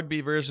a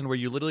rugby version where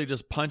you literally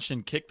just punch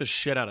and kick the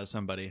shit out of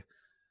somebody.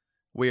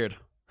 Weird.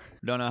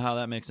 Don't know how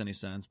that makes any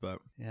sense, but...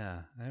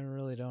 Yeah, I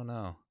really don't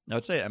know. I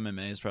would say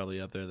MMA is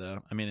probably up there, though.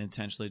 I mean,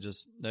 intentionally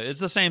just... It's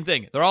the same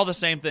thing. They're all the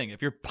same thing.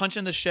 If you're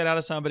punching the shit out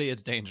of somebody,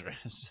 it's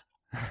dangerous.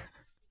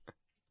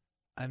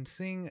 I'm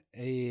seeing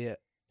a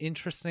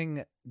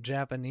interesting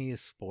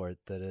Japanese sport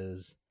that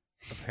is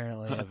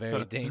apparently a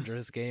very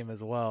dangerous game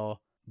as well.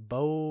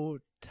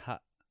 Taoshi.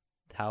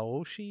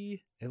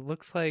 It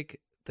looks like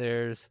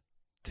there's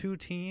 2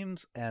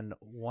 teams, and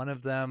one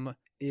of them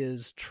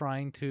is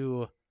trying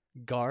to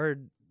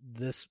guard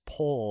this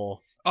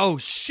pole. Oh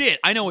shit!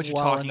 I know what you're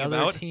talking about.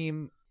 Another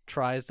team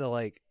tries to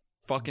like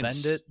fucking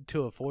bend it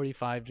to a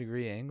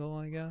 45-degree angle,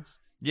 I guess.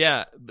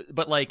 Yeah,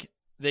 but like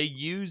they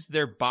use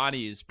their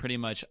bodies pretty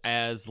much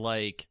as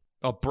like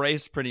a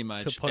brace, pretty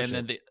much, to push and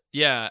then it.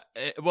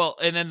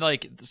 and then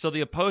like so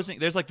the opposing,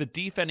 there's like the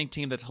defending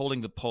team that's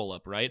holding the pole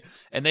up, right?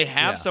 And they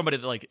have somebody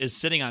that like is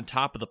sitting on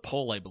top of the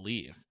pole, I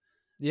believe.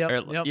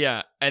 Yep.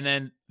 Yeah, and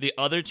then the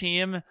other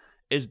team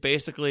is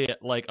basically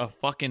like a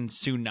fucking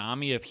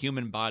tsunami of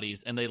human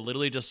bodies, and they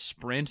literally just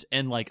sprint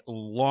and like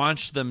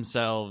launch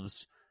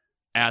themselves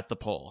at the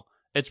pole.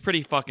 It's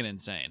pretty fucking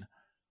insane.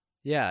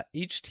 Yeah,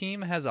 each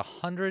team has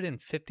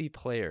 150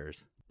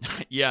 players.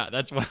 Yeah,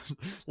 that's what,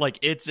 like,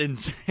 it's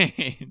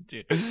insane,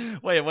 dude.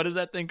 Wait, what is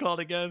that thing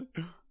called again?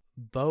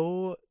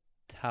 Bo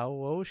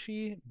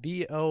Taoshi?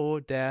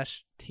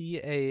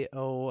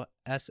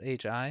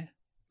 BO-TAOSHI.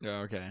 Oh,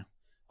 okay.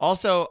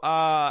 Also,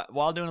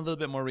 while doing a little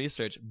bit more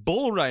research,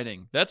 bull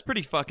riding, that's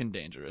pretty fucking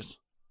dangerous.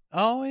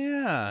 Oh,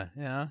 yeah.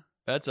 Yeah.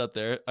 That's up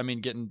there. I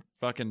mean, getting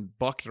fucking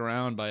bucked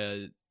around by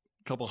a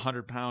couple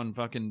 100-pound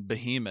fucking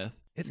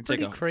behemoth. It's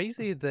pretty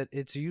crazy that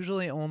it's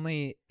usually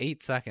only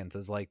 8 seconds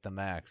is like the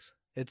max.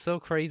 It's so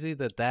crazy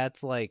that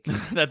that's like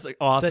that's like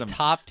awesome. The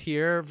top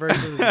tier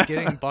versus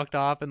getting bucked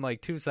off in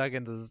like 2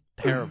 seconds is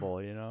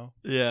terrible, you know?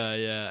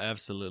 Yeah,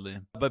 absolutely.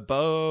 But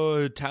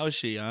Bo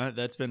Taoshi,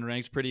 that's been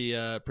ranked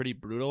pretty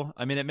brutal.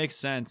 I mean, it makes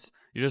sense.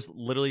 You're just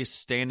literally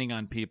standing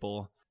on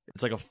people.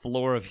 It's like a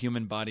floor of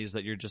human bodies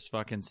that you're just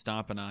fucking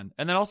stomping on.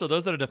 And then also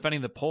those that are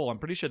defending the pole, I'm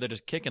pretty sure they're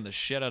just kicking the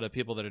shit out of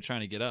people that are trying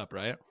to get up,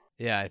 right?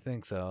 Yeah, I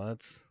think so.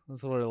 That's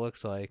what it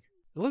looks like.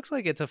 It looks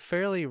like it's a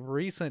fairly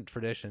recent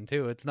tradition,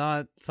 too. It's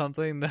not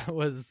something that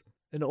was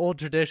an old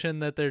tradition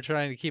that they're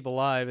trying to keep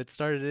alive. It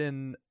started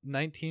in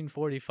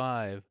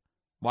 1945.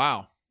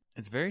 Wow.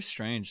 It's a very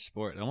strange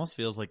sport. It almost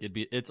feels like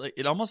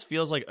it almost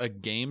feels like a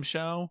game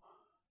show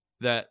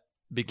that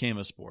became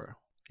a sport.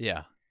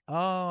 Yeah.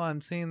 Oh,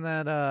 I'm seeing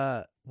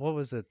that, what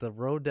was it? The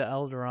Road to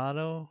El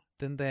Dorado?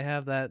 Didn't they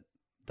have that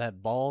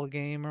ball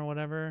game or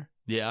whatever?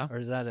 Yeah. Or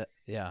is that it?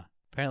 Yeah.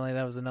 Apparently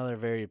that was another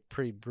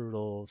pretty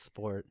brutal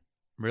sport.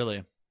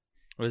 Really?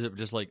 Was it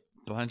just like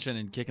punching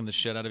and kicking the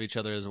shit out of each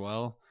other as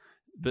well?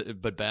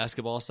 But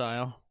basketball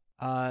style?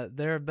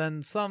 There have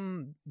been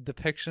some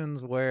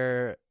depictions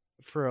where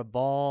for a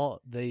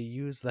ball they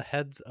use the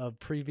heads of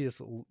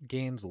previous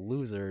games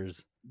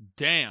losers.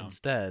 Damn.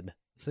 Instead.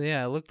 So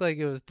yeah, it looked like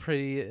it was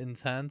pretty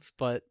intense,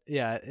 but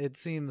yeah, it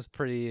seems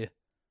pretty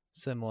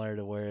similar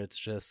to where it's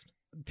just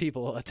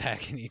people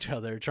attacking each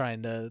other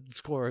trying to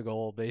score a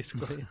goal,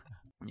 basically.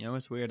 You know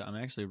what's weird? I'm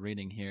actually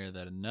reading here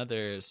that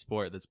another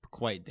sport that's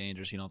quite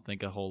dangerous you don't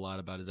think a whole lot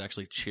about is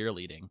actually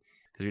cheerleading.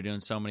 because you're doing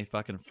so many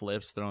fucking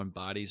flips, throwing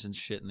bodies and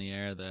shit in the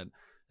air that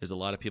there's a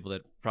lot of people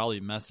that probably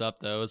mess up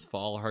those,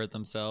 fall, hurt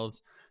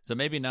themselves. So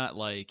maybe not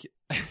like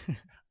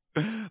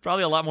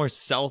probably a lot more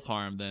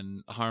self-harm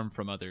than harm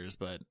from others,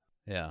 but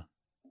yeah.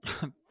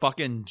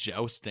 Fucking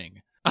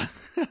jousting.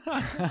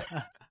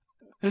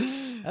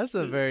 That's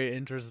a very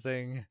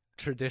interesting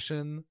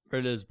tradition.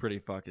 It is pretty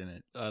fucking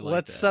it.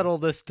 Let's settle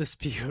this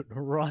dispute.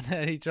 Run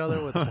at each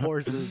other with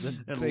horses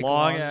and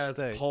long ass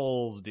sticks.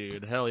 poles,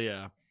 dude. Hell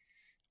yeah.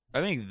 I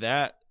think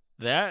that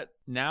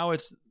now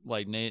it's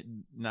like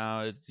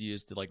now it's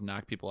used to like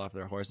knock people off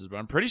their horses, but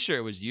I'm pretty sure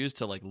it was used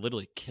to like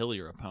literally kill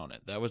your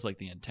opponent. That was like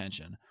the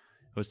intention.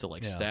 It was to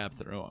like stab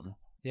through them.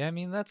 Yeah, I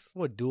mean that's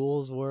what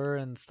duels were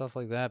and stuff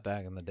like that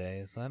back in the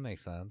day, so that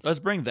makes sense. Let's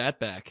bring that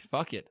back.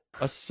 Fuck it.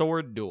 A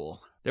sword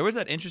duel. There was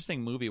that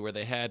interesting movie where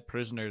they had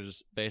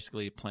prisoners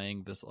basically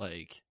playing this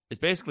like it's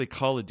basically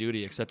Call of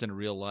Duty except in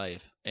real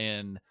life,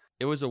 and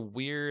it was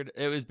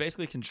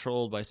basically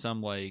controlled by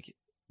some like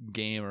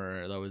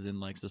gamer that was in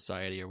like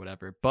society or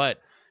whatever.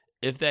 But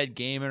if that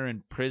gamer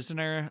and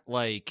prisoner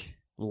like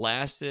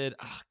lasted,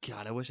 oh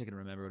god, I wish I could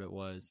remember what it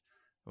was.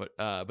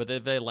 But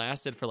they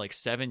lasted for like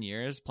 7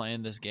 years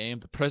playing this game.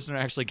 The prisoner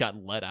actually got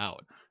let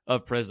out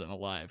of prison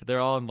alive.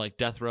 They're all in like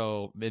death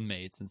row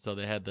inmates, and so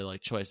they had the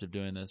like choice of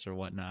doing this or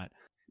whatnot.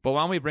 But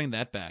why don't we bring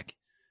that back?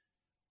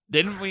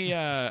 Didn't we?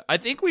 I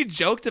think we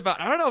joked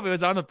about. I don't know if it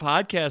was on the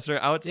podcast or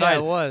outside. Yeah,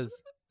 it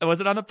was. Was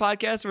it on the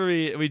podcast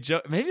where we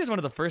joked? Maybe it was one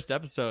of the first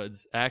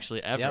episodes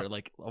actually ever,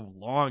 like a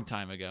long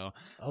time ago.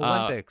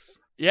 Olympics.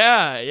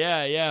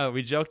 Yeah.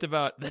 We joked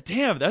about the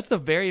damn. That's the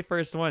very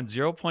first one,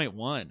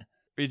 0.1.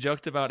 We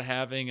joked about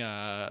having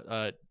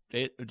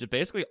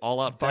basically all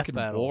out fucking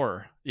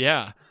war.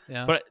 Yeah.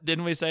 But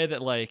didn't we say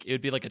that like it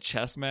would be like a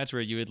chess match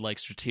where you would like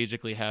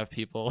strategically have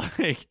people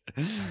like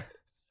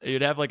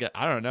you'd have like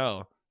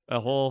a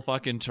whole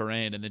fucking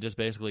terrain and then just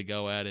basically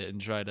go at it and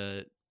try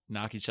to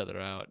knock each other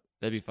out.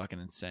 That'd be fucking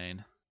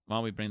insane. Why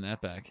don't we bring that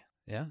back?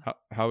 Yeah.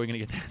 How are we gonna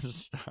get that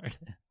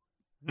started?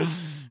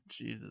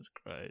 Jesus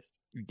Christ.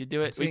 We could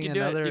do it. We could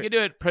do it. You could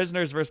do it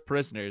prisoners versus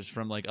prisoners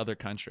from like other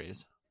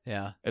countries.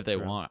 Yeah. If they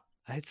want.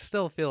 I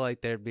still feel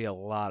like there'd be a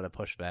lot of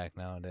pushback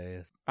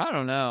nowadays. I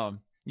don't know.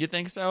 You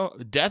think so?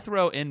 Death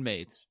row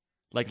inmates,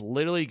 like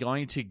literally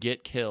going to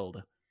get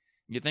killed.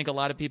 You think a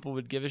lot of people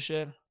would give a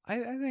shit?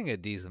 I think a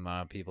decent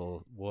amount of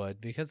people would,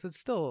 because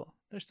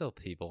they're still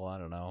people. I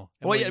don't know.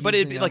 And well, yeah, but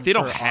it'd be like they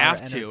don't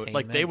have to.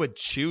 Like they would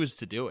choose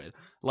to do it.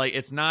 Like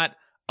it's not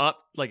up.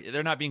 Like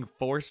they're not being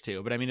forced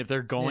to. But I mean, if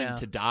they're going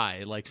to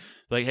die, like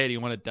hey, do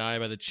you want to die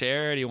by the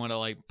chair? Do you want to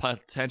like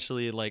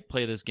potentially like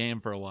play this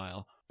game for a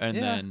while and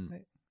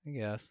then? I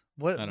guess.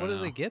 What do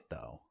they get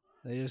though?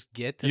 They just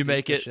get to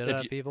make the it shit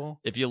out of people.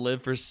 If you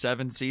live for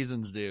 7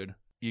 seasons, dude,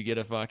 you get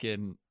to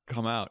fucking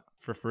come out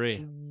for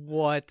free.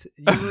 What?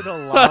 You would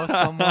allow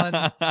someone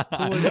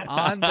who was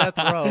on death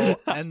row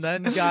and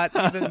then got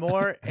even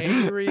more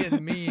angry and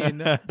mean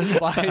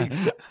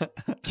by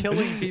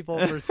killing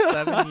people for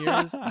 7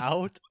 years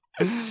out?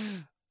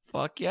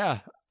 Fuck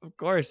yeah. Of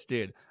course,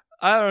 dude.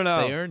 I don't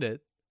know. They earned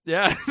it.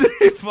 Yeah,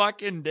 they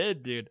fucking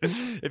did, dude.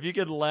 If you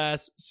could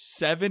last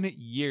 7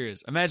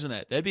 years, imagine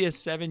that. That'd be a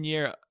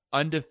 7-year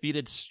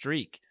undefeated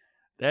streak.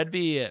 That'd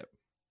be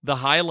the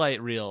highlight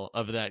reel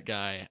of that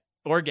guy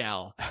or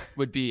gal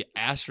would be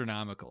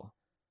astronomical.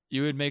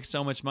 You would make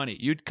so much money.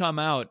 You'd come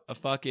out a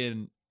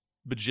fucking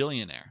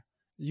bajillionaire.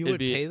 You would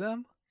pay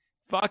them?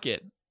 Fuck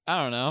it.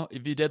 I don't know.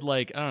 If you did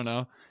like, I don't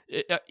know.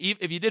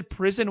 If you did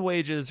prison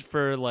wages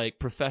for like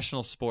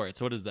professional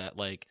sports, what is that?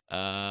 Like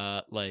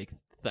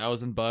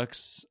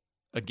 $1,000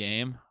 a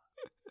game.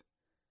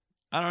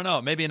 I don't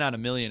know. Maybe not a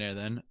millionaire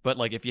then, but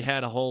like if you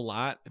had a whole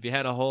lot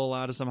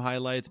of some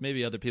highlights,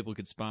 maybe other people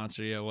could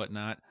sponsor you or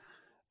whatnot.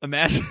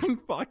 Imagine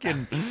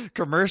fucking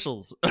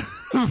commercials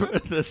for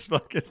this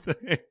fucking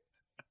thing.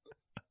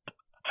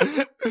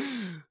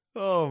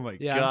 Oh my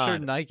god. Yeah, I'm sure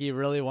Nike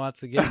really wants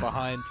to get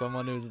behind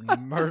someone who's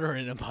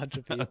murdering a bunch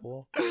of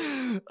people.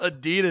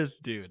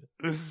 Adidas, dude.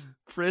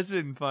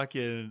 Prison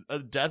fucking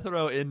death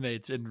row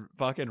inmates and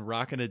fucking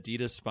rocking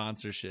Adidas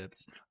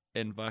sponsorships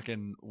and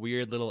fucking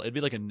weird little, it'd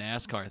be like a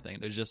NASCAR thing.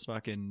 There's just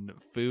fucking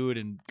food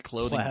and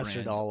clothing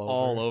plastered brands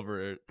all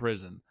over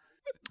prison.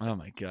 Oh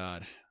my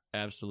god.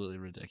 Absolutely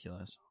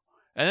ridiculous.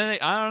 And then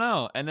I don't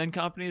know. And then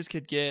companies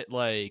could get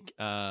like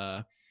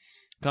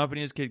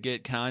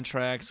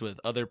contracts with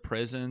other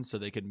prisons so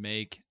they could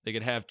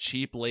have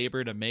cheap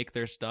labor to make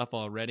their stuff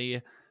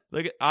already.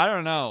 Like I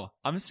don't know.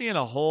 I'm seeing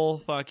a whole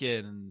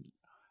fucking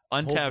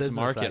untapped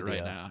market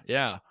right now.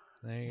 Yeah.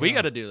 We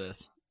got to do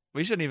this.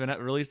 We shouldn't even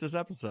release this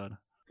episode.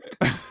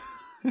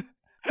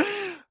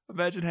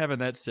 Imagine having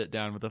that sit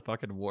down with a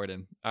fucking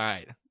warden. All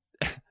right.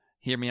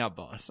 Hear me out,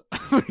 boss.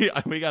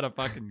 We got a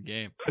fucking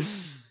game.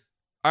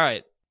 All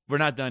right. We're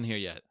not done here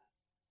yet.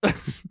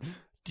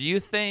 Do you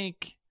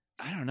think,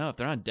 I don't know, if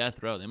they're on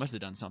death row, they must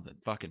have done something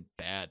fucking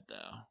bad,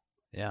 though.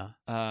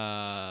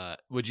 Yeah.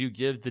 Would you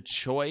give the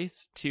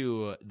choice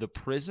to the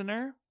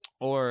prisoner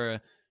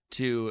or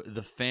to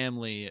the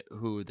family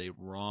who they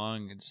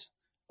wronged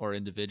or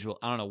individual?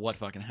 I don't know what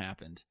fucking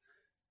happened.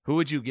 Who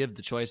would you give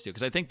the choice to?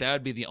 Because I think that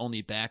would be the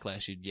only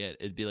backlash you'd get.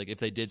 It'd be like if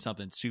they did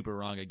something super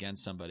wrong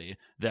against somebody,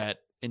 that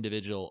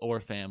individual or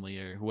family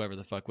or whoever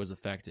the fuck was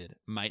affected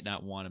might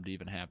not want them to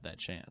even have that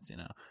chance, you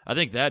know? I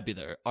think that'd be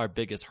our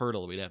biggest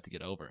hurdle we'd have to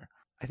get over.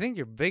 I think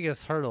your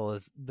biggest hurdle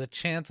is the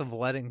chance of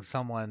letting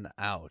someone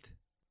out.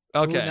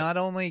 Okay. Who not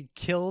only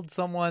killed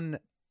someone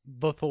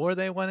before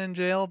they went in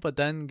jail, but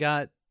then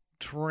got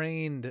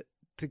trained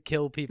to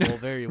kill people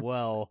very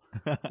well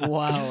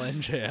while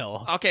in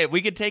jail. Okay,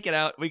 we could take it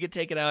out.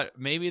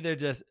 Maybe they're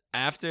just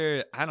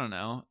after, I don't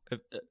know.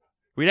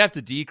 We'd have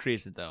to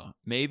decrease it, though.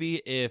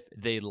 Maybe if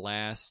they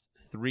last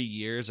 3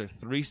 years or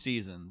 3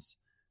 seasons,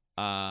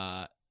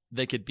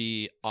 they could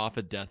be off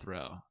of death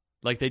row.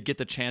 Like, they'd get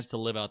the chance to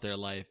live out their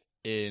life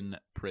in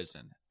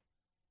prison.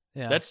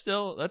 Yeah. That's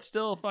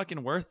still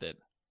fucking worth it,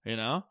 you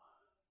know?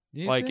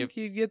 Do you think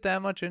you'd get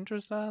that much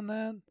interest on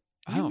that?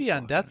 You'd be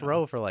on death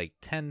row for like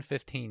 10,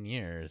 15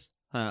 years.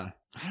 Huh.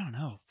 I don't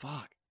know.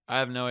 Fuck. I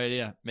have no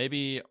idea.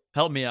 Maybe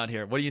help me out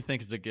here. What do you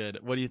think is a good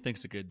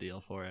deal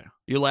for it?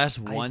 You last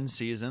one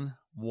season?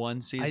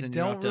 One season. I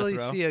don't really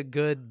see a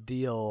good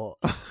deal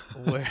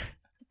where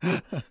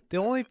the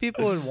only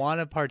people who want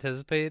to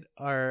participate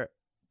are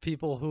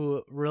people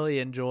who really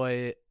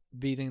enjoy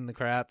beating the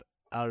crap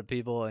out of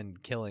people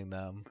and killing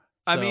them. So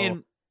I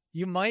mean,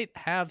 you might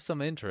have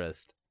some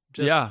interest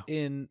just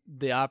in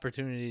the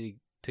opportunity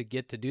to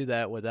get to do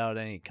that without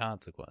any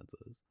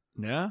consequences.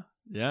 Yeah,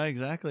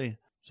 exactly.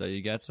 So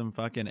you got some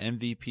fucking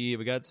MVP.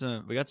 We got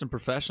some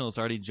professionals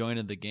already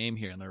joining the game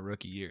here in their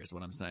rookie years.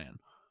 What I'm saying,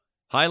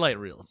 highlight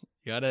reels.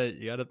 You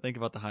gotta think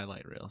about the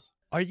highlight reels.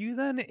 Are you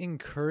then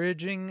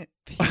encouraging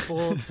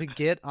people to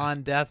get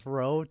on death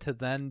row to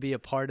then be a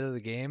part of the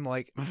game?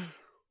 Like,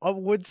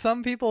 would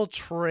some people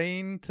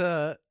train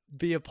to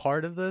be a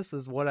part of this?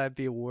 Is what I'd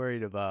be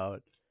worried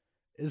about.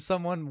 Is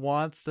someone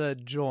wants to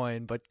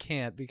join but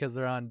can't because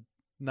they're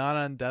not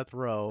on death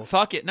row.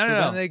 Fuck it. No.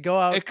 Then they go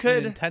out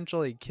and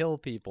intentionally kill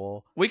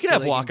people. We could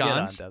have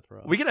walk-ons.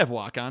 We could have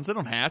walk-ons. They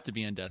don't have to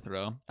be on death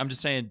row. I'm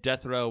just saying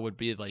death row would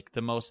be like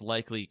the most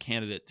likely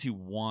candidate to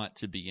want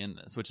to be in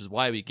this, which is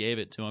why we gave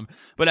it to them.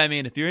 But I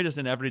mean, if you're just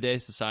in everyday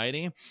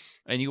society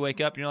and you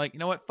wake up and you're like, you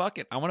know what? Fuck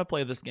it. I want to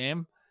play this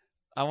game.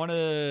 I want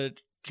to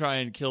try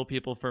and kill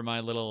people for my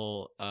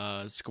little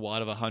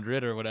squad of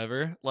 100 or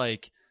whatever.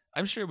 Like,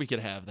 I'm sure we could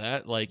have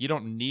that. Like, you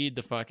don't need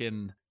to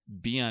fucking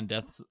be on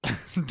death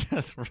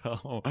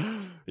row.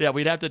 Yeah,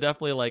 we'd have to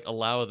definitely like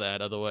allow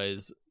that.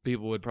 Otherwise,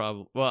 people would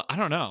probably. Well, I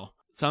don't know.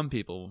 Some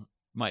people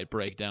might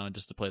break down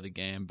just to play the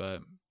game,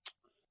 but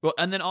well,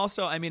 and then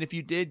also, I mean, if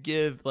you did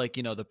give like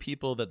the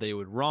people that they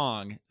would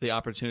wrong the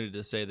opportunity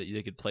to say that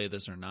they could play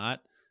this or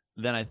not,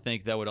 then I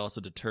think that would also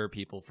deter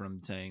people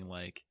from saying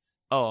like,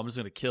 oh, I'm just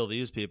gonna kill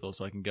these people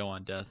so I can go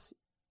on death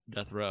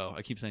row.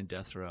 I keep saying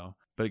death row,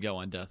 but go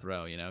on death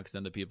row, because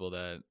then the people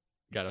that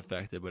got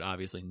affected would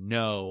obviously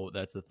know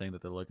that's the thing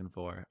that they're looking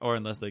for, or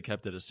unless they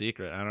kept it a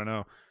secret. I don't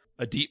know.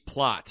 A deep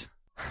plot.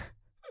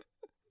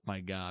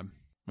 My God,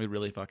 we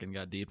really fucking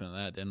got deep into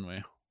that, didn't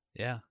we?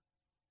 Yeah,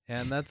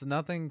 and that's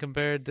nothing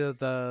compared to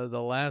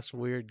the last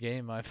weird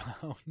game I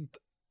found.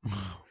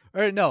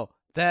 Or no,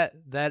 that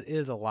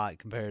is a lot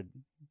compared.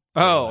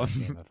 Oh,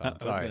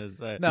 sorry.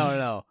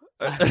 No.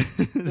 I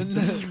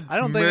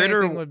don't think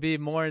anything would be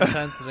more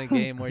intense than a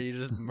game where you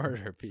just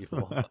murder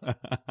people.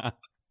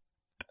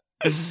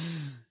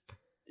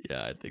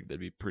 Yeah, I think that'd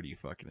be pretty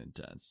fucking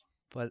intense.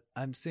 But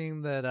I'm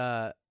seeing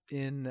that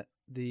in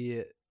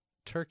the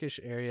Turkish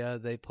area,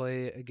 they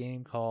play a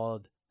game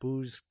called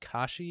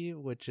Buzkashi,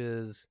 which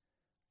is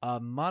a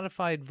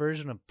modified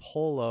version of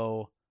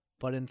Polo,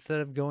 but instead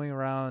of going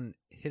around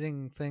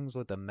hitting things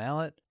with a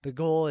mallet, the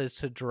goal is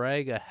to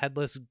drag a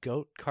headless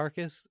goat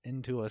carcass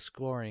into a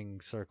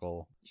scoring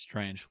circle.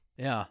 Strange.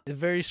 Yeah. It's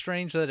very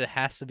strange that it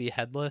has to be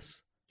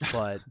headless,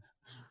 but...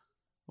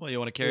 Well, you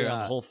want to carry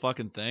on the whole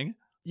fucking thing?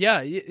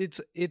 Yeah,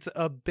 it's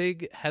a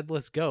big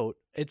headless goat.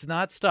 It's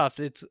not stuffed.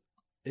 It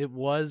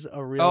was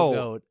a real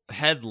goat.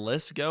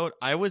 Headless goat?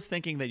 I was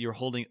thinking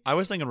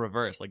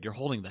reverse, like you're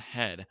holding the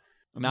head,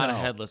 not a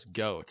headless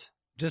goat.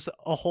 Just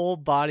a whole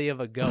body of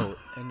a goat,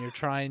 and you're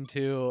trying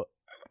to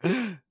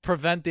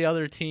prevent the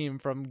other team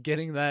from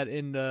getting that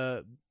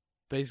into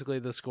basically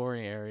the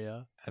scoring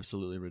area.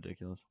 Absolutely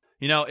ridiculous.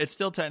 It's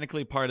still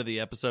technically part of the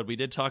episode. We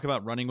did talk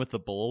about running with the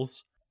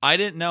bulls. I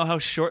didn't know how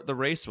short the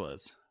race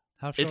was.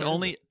 How short it's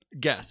only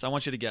guess. I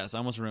want you to guess. I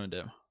almost ruined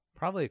it.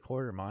 Probably a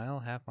quarter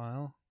mile, half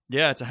mile.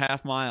 Yeah, it's a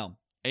half mile.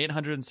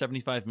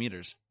 875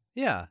 meters.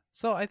 Yeah.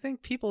 So I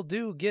think people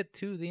do get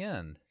to the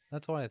end.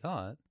 That's what I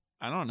thought.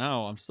 I don't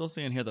know. I'm still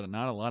seeing here that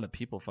not a lot of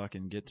people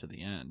fucking get to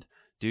the end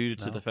due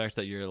to the fact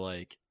that you're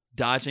like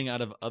dodging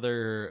out of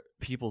other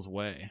people's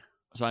way.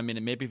 So, I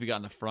mean, maybe if you got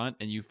in the front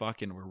and you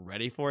fucking were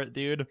ready for it,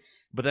 dude.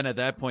 But then at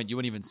that point, you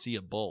wouldn't even see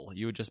a bull.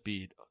 You would just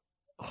be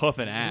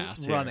hoofing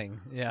ass. Running,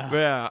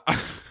 yeah.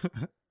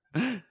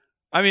 Yeah.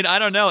 I mean, I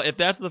don't know. If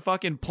that's the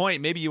fucking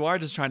point, maybe you are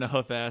just trying to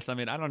hoof ass. I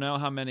mean, I don't know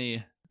how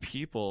many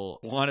people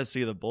want to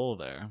see the bull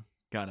there.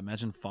 God,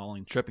 imagine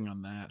tripping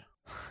on that.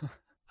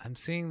 I'm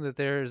seeing that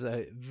there's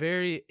a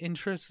very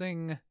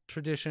interesting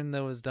tradition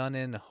that was done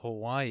in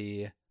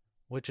Hawaii,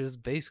 which is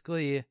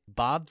basically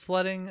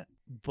bobsledding,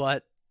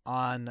 but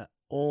on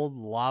old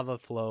lava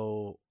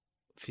flow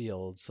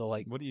fields. So,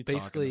 like, what are you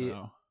basically talking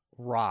about?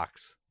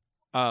 Rocks.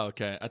 Oh,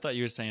 okay. I thought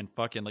you were saying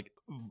fucking like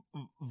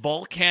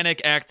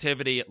volcanic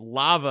activity,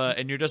 lava,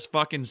 and you're just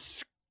fucking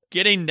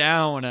skidding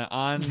down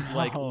on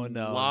like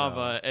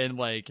lava and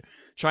like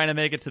trying to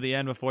make it to the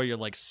end before your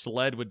like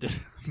sled would.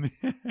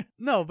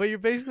 No, but you're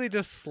basically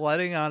just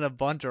sledding on a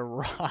bunch of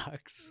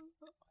rocks.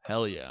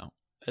 Hell yeah,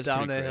 that's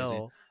down a crazy.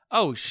 hill.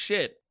 Oh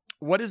shit!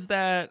 What is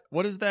that?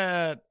 What is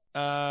that?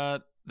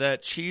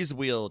 That cheese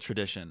wheel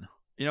tradition.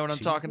 You know what I'm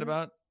talking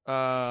about?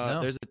 No.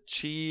 There's a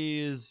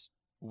cheese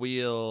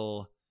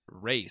wheel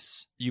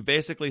race. You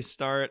basically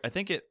start, I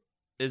think it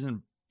is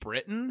in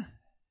Britain.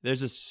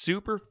 There's a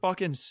super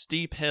fucking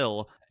steep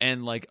hill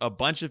and like a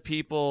bunch of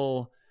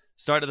people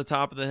start at the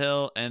top of the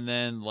hill and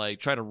then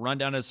like try to run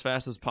down as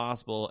fast as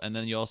possible, and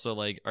then you also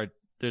like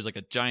there's like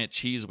a giant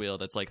cheese wheel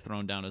that's like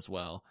thrown down as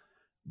well.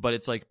 But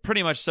it's like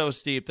pretty much so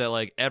steep that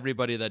like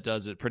everybody that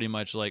does it pretty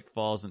much like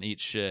falls and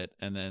eats shit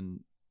and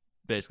then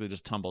basically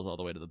just tumbles all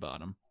the way to the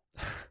bottom.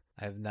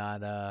 I have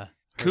not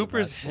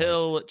Cooper's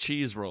Hill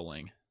cheese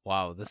rolling.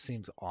 Wow, this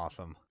seems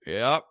awesome.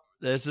 Yep,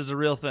 this is a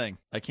real thing.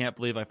 I can't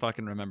believe I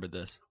fucking remembered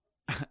this.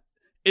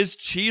 Is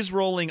cheese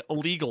rolling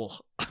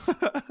illegal?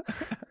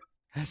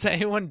 Has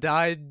anyone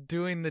died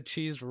doing the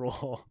cheese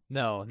roll?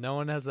 No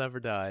one has ever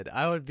died.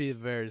 I would be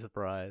very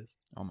surprised.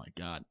 Oh my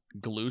god.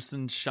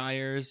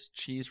 Gloucestershire's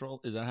cheese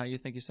roll? Is that how you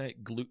think you say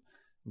it?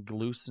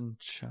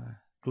 Gloucestershire.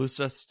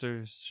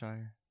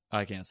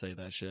 I can't say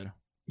that shit.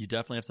 You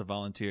definitely have to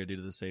volunteer due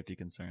to the safety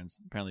concerns.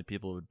 Apparently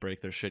people would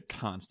break their shit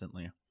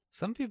constantly.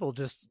 Some people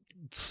just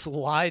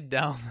slide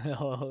down the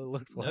hill, it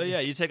looks like. Oh yeah,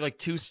 you take like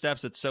 2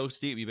 steps, it's so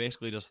steep you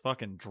basically just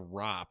fucking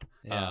drop.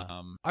 Yeah.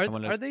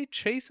 Are they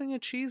chasing a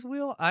cheese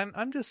wheel?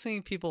 I'm just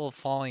seeing people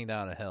falling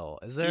down a hill.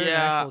 Is there an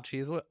actual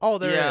cheese wheel? Oh,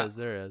 there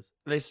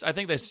is. I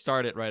think they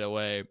start it right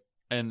away,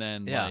 and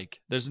then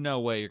like there's no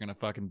way you're gonna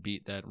fucking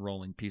beat that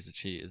rolling piece of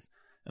cheese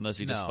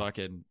unless you just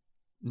fucking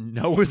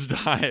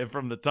nosedive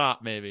from the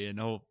top, maybe. And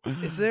hope.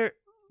 Do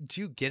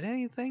you get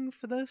anything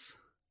for this?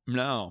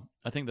 No,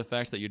 I think the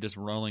fact that you're just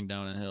rolling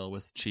down a hill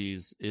with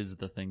cheese is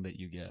the thing that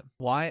you get.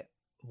 Why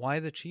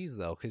the cheese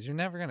though? Because you're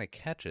never gonna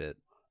catch it.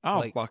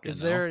 Oh, fucking.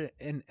 Is there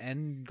an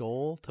end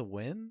goal to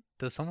win?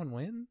 Does someone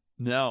win?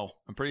 No,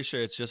 I'm pretty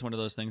sure it's just one of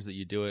those things that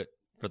you do it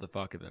for the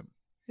fuck of it.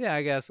 Yeah,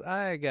 I guess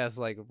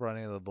like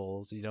running the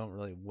bulls, you don't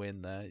really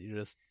win that. You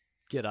just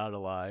get out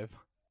alive.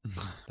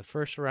 The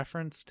first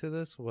reference to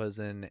this was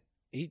in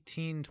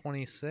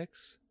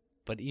 1826,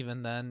 but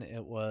even then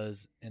it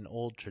was an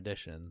old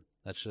tradition.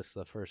 That's just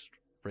the first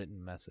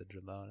written message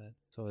about it.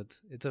 So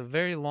it's a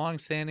very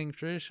long-standing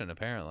tradition,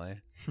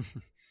 apparently.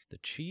 The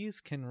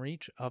cheese can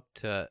reach up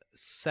to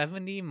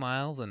 70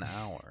 miles an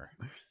hour.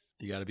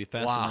 You got to be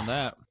faster than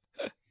that.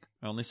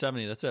 Only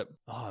 70, that's it.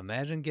 Oh,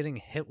 imagine getting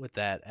hit with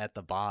that at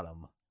the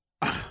bottom.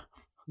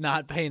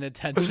 Not paying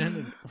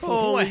attention.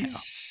 Holy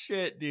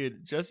shit,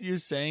 dude. Just you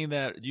saying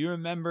that. Do you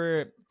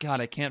remember,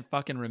 God, I can't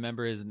fucking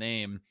remember his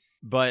name,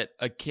 but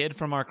a kid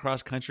from our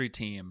cross-country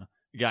team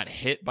got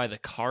hit by the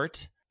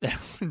cart that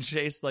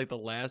chased like the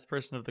last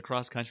person of the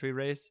cross-country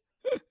race.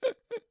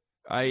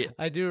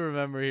 I do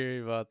remember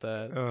hearing about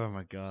that. Oh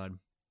my god.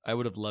 I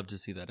would have loved to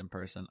see that in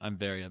person. I'm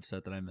very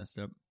upset that I missed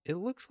it. It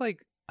looks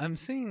like I'm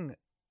seeing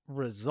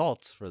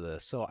results for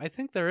this, so I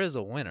think there is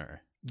a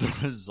winner. The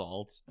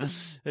results?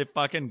 The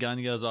fucking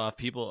gun goes off.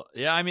 People...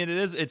 Yeah, I mean,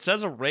 it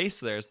says a race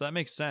there, so that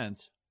makes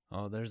sense.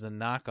 Oh, there's a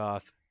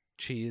knockoff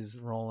cheese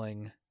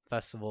rolling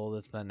festival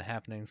that's been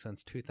happening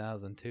since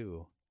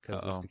 2002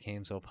 because this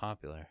became so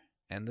popular.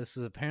 And this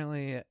is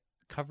apparently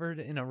covered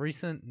in a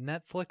recent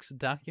Netflix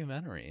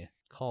documentary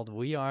called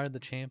We Are the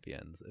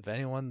Champions. If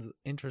anyone's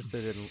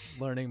interested in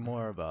learning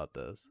more about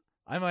this,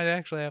 I might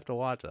actually have to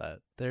watch that.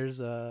 There's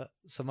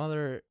some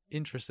other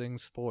interesting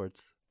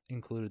sports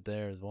included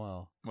there as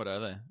well. What are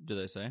they? Do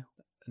they say?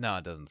 No,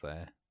 it doesn't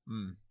say.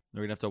 We're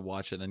going to have to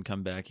watch it and then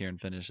come back here and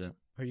finish it.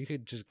 Or you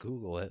could just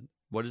Google it.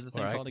 What is the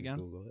thing called again?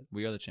 Google it.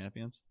 We Are the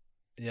Champions?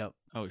 Yep.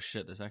 Oh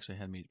shit, this actually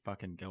had me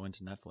fucking go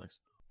into Netflix.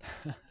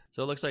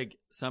 So it looks like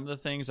some of the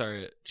things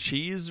are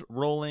cheese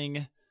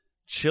rolling,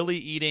 chili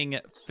eating,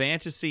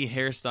 fantasy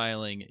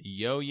hairstyling,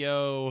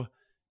 yo-yo,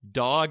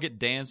 dog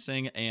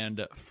dancing,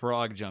 and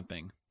frog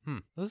jumping.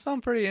 Those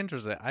sound pretty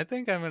interesting. I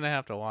think I'm going to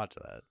have to watch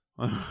that.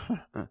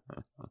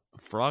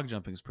 Frog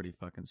jumping is pretty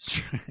fucking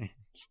strange.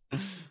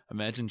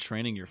 Imagine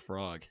training your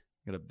frog.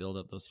 You gotta build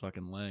up those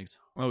fucking legs.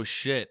 Oh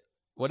shit.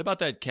 What about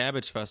that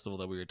cabbage festival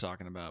that we were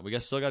talking about? We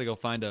still gotta go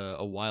find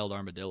a wild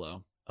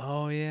armadillo.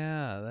 Oh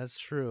yeah, that's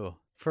true.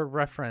 For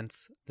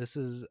reference, this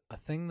is a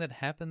thing that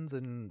happens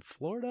in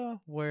Florida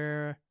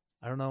where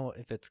I don't know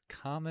if it's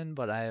common,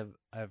 but I've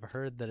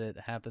heard that it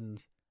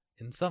happens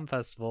in some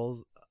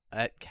festivals,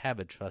 at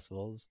cabbage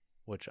festivals,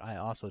 which I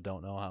also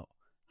don't know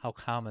how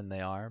common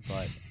they are,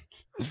 but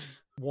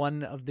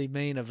one of the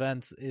main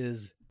events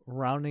is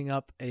rounding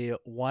up a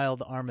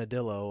wild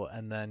armadillo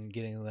and then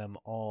getting them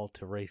all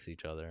to race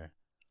each other.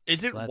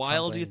 Is it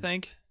wild, do you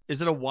think?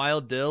 Is it a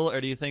wild dill,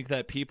 or do you think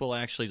that people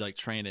actually like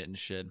train it and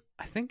shit?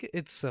 I think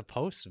it's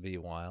supposed to be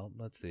wild.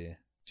 Let's see.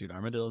 Dude,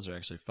 armadillos are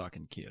actually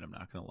fucking cute, I'm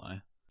not gonna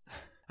lie.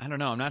 I don't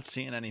know, I'm not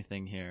seeing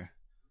anything here.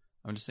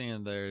 I'm just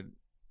seeing they're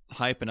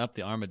hyping up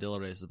the armadillo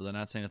races, but they're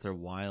not saying if they're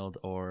wild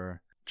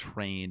or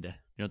trained.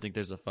 You don't think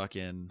there's a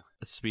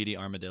speedy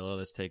armadillo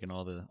that's taking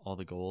all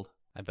the gold?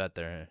 I bet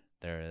there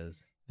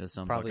is. There's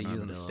some probably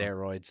using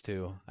steroids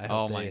too. I hope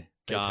oh my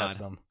God. They test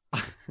them.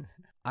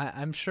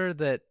 I'm sure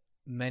that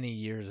many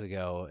years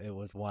ago it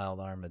was wild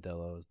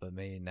armadillos, but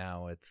maybe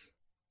now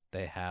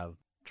they have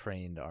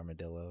trained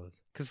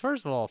armadillos. Because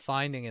first of all,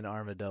 finding an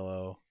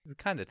armadillo is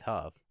kind of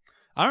tough.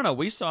 I don't know.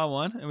 We saw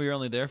one, and we were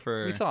only there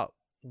for... We saw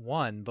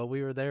one, but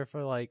we were there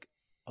for like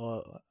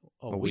a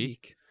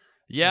week.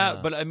 Yeah,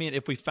 but I mean,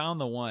 if we found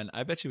the one,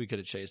 I bet you we could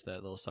have chased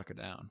that little sucker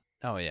down.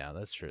 Oh yeah,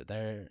 that's true.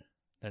 They're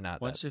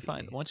not once that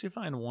speedy. Once you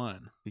find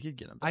one, we could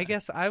get them back. I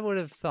guess I would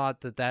have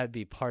thought that that'd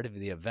be part of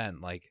the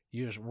event. Like,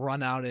 you just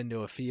run out into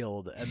a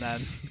field and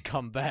then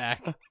come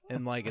back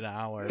in like an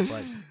hour.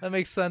 But that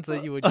makes sense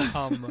that you would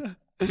come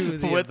to the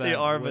with event the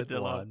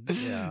armadillo. With one.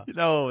 Yeah.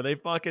 No, they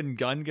fucking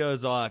gun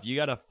goes off. You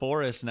got a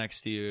forest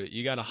next to you.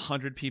 You got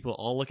 100 people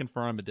all looking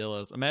for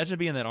armadillos. Imagine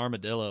being that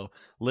armadillo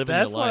living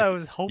That's your life. What I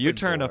was hoping You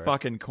turn for. a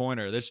fucking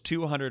corner. There's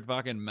 200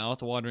 fucking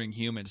mouth-watering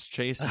humans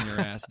chasing your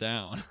ass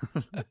down.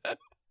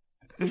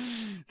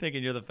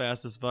 Thinking you're the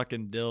fastest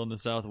fucking dill in the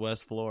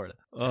Southwest Florida.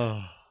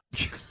 Oh.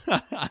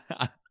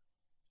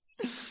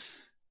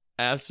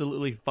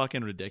 Absolutely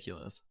fucking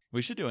ridiculous.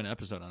 We should do an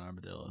episode on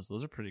armadillos.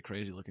 Those are pretty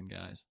crazy looking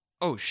guys.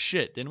 Oh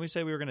shit, didn't we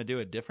say we were going to do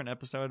a different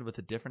episode with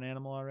a different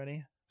animal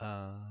already?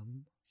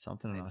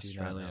 Something in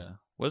Australia.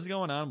 What's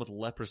going on with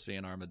leprosy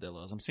and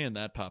armadillos? I'm seeing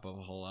that pop up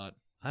a whole lot.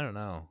 I don't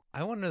know.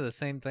 I wonder the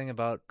same thing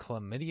about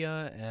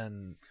chlamydia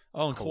and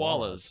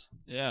koalas.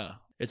 Yeah.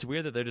 It's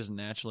weird that they're just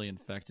naturally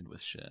infected with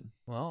shit.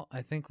 Well,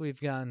 I think we've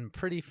gotten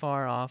pretty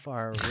far off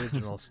our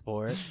original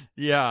sport.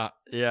 Yeah.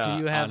 Do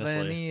you have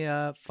honestly.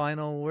 any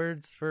final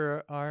words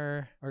for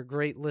our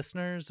great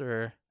listeners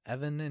or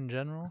Evan in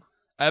general?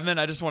 Evan,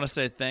 I just want to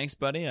say thanks,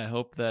 buddy. I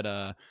hope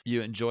that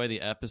you enjoy the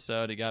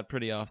episode. It got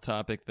pretty off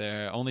topic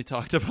there. Only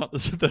talked about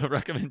the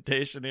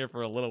recommendation here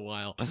for a little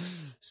while.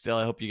 Still,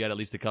 I hope you got at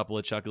least a couple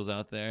of chuckles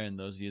out there. And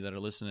those of you that are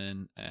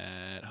listening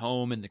at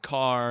home, in the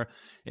car,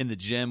 in the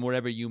gym,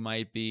 wherever you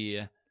might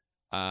be,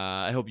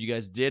 I hope you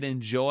guys did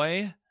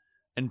enjoy.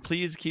 And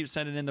please keep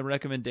sending in the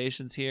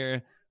recommendations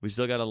here. We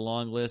still got a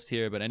long list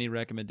here, but any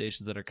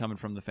recommendations that are coming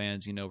from the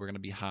fans, we're going to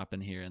be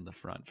hopping here in the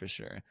front for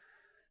sure.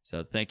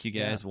 So thank you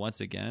guys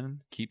once again.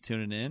 Keep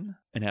tuning in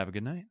and have a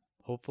good night.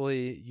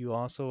 Hopefully you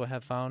also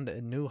have found a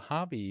new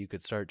hobby you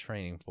could start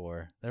training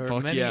for. There are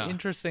many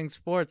interesting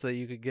sports that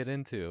you could get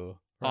into.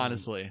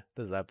 Honestly.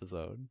 This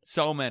episode.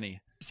 So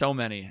many.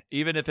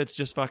 Even if it's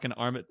just fucking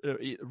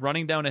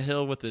running down a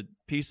hill with a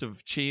piece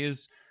of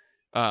cheese,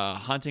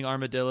 hunting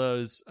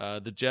armadillos,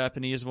 the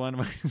Japanese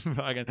one.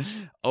 I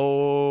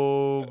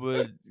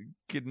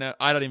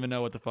don't even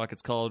know what the fuck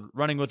it's called.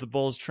 Running with the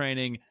bulls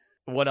training.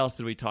 What else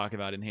did we talk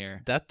about in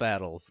here? Death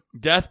battles.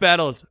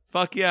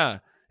 Fuck yeah.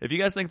 If you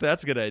guys think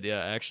that's a good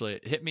idea, actually,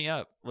 hit me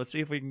up. Let's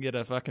see if we can get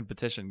a fucking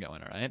petition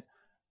going, all right?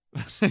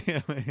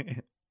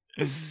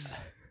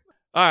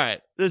 All right.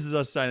 This is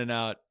us signing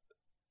out.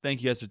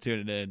 Thank you guys for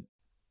tuning in.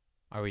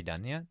 Are we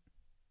done yet?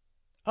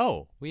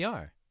 Oh, we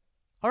are.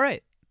 All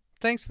right.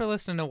 Thanks for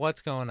listening to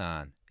What's Going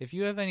On. If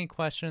you have any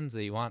questions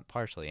that you want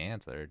partially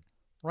answered,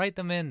 write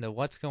them in to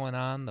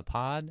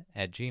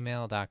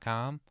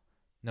what'sgoingonthepod@gmail.com.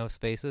 No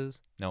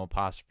spaces, no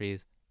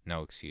apostrophes,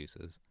 no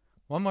excuses.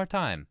 One more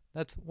time,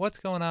 that's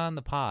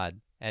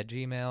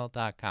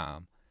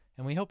what'sgoingonthepod@gmail.com,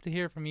 and we hope to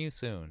hear from you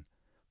soon.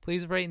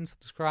 Please rate and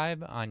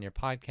subscribe on your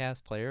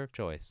podcast player of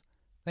choice.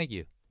 Thank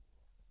you.